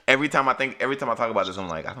 Every time I talk about this, I'm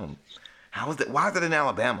like, why is it in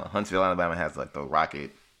Alabama? Huntsville, Alabama has like the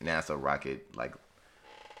rocket NASA rocket like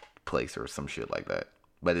place or some shit like that.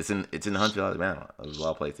 But it's in Huntsville, Alabama. There's a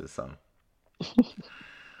lot of places. So,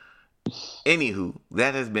 anywho,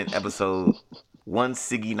 that has been episode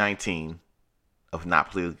 119 of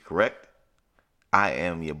Not Politically Correct. I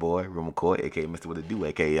am your boy, Real McCoy, aka Mr. What It Do,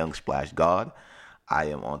 aka Young Splash God. I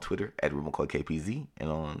am on Twitter at Real McCoy KPZ and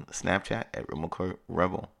on Snapchat at Real McCoy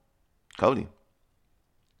Rebel. Cody.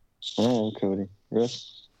 Oh, Cody.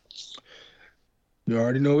 Yes. You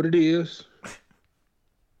already know what it is.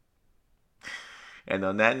 And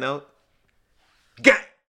on that note, gang!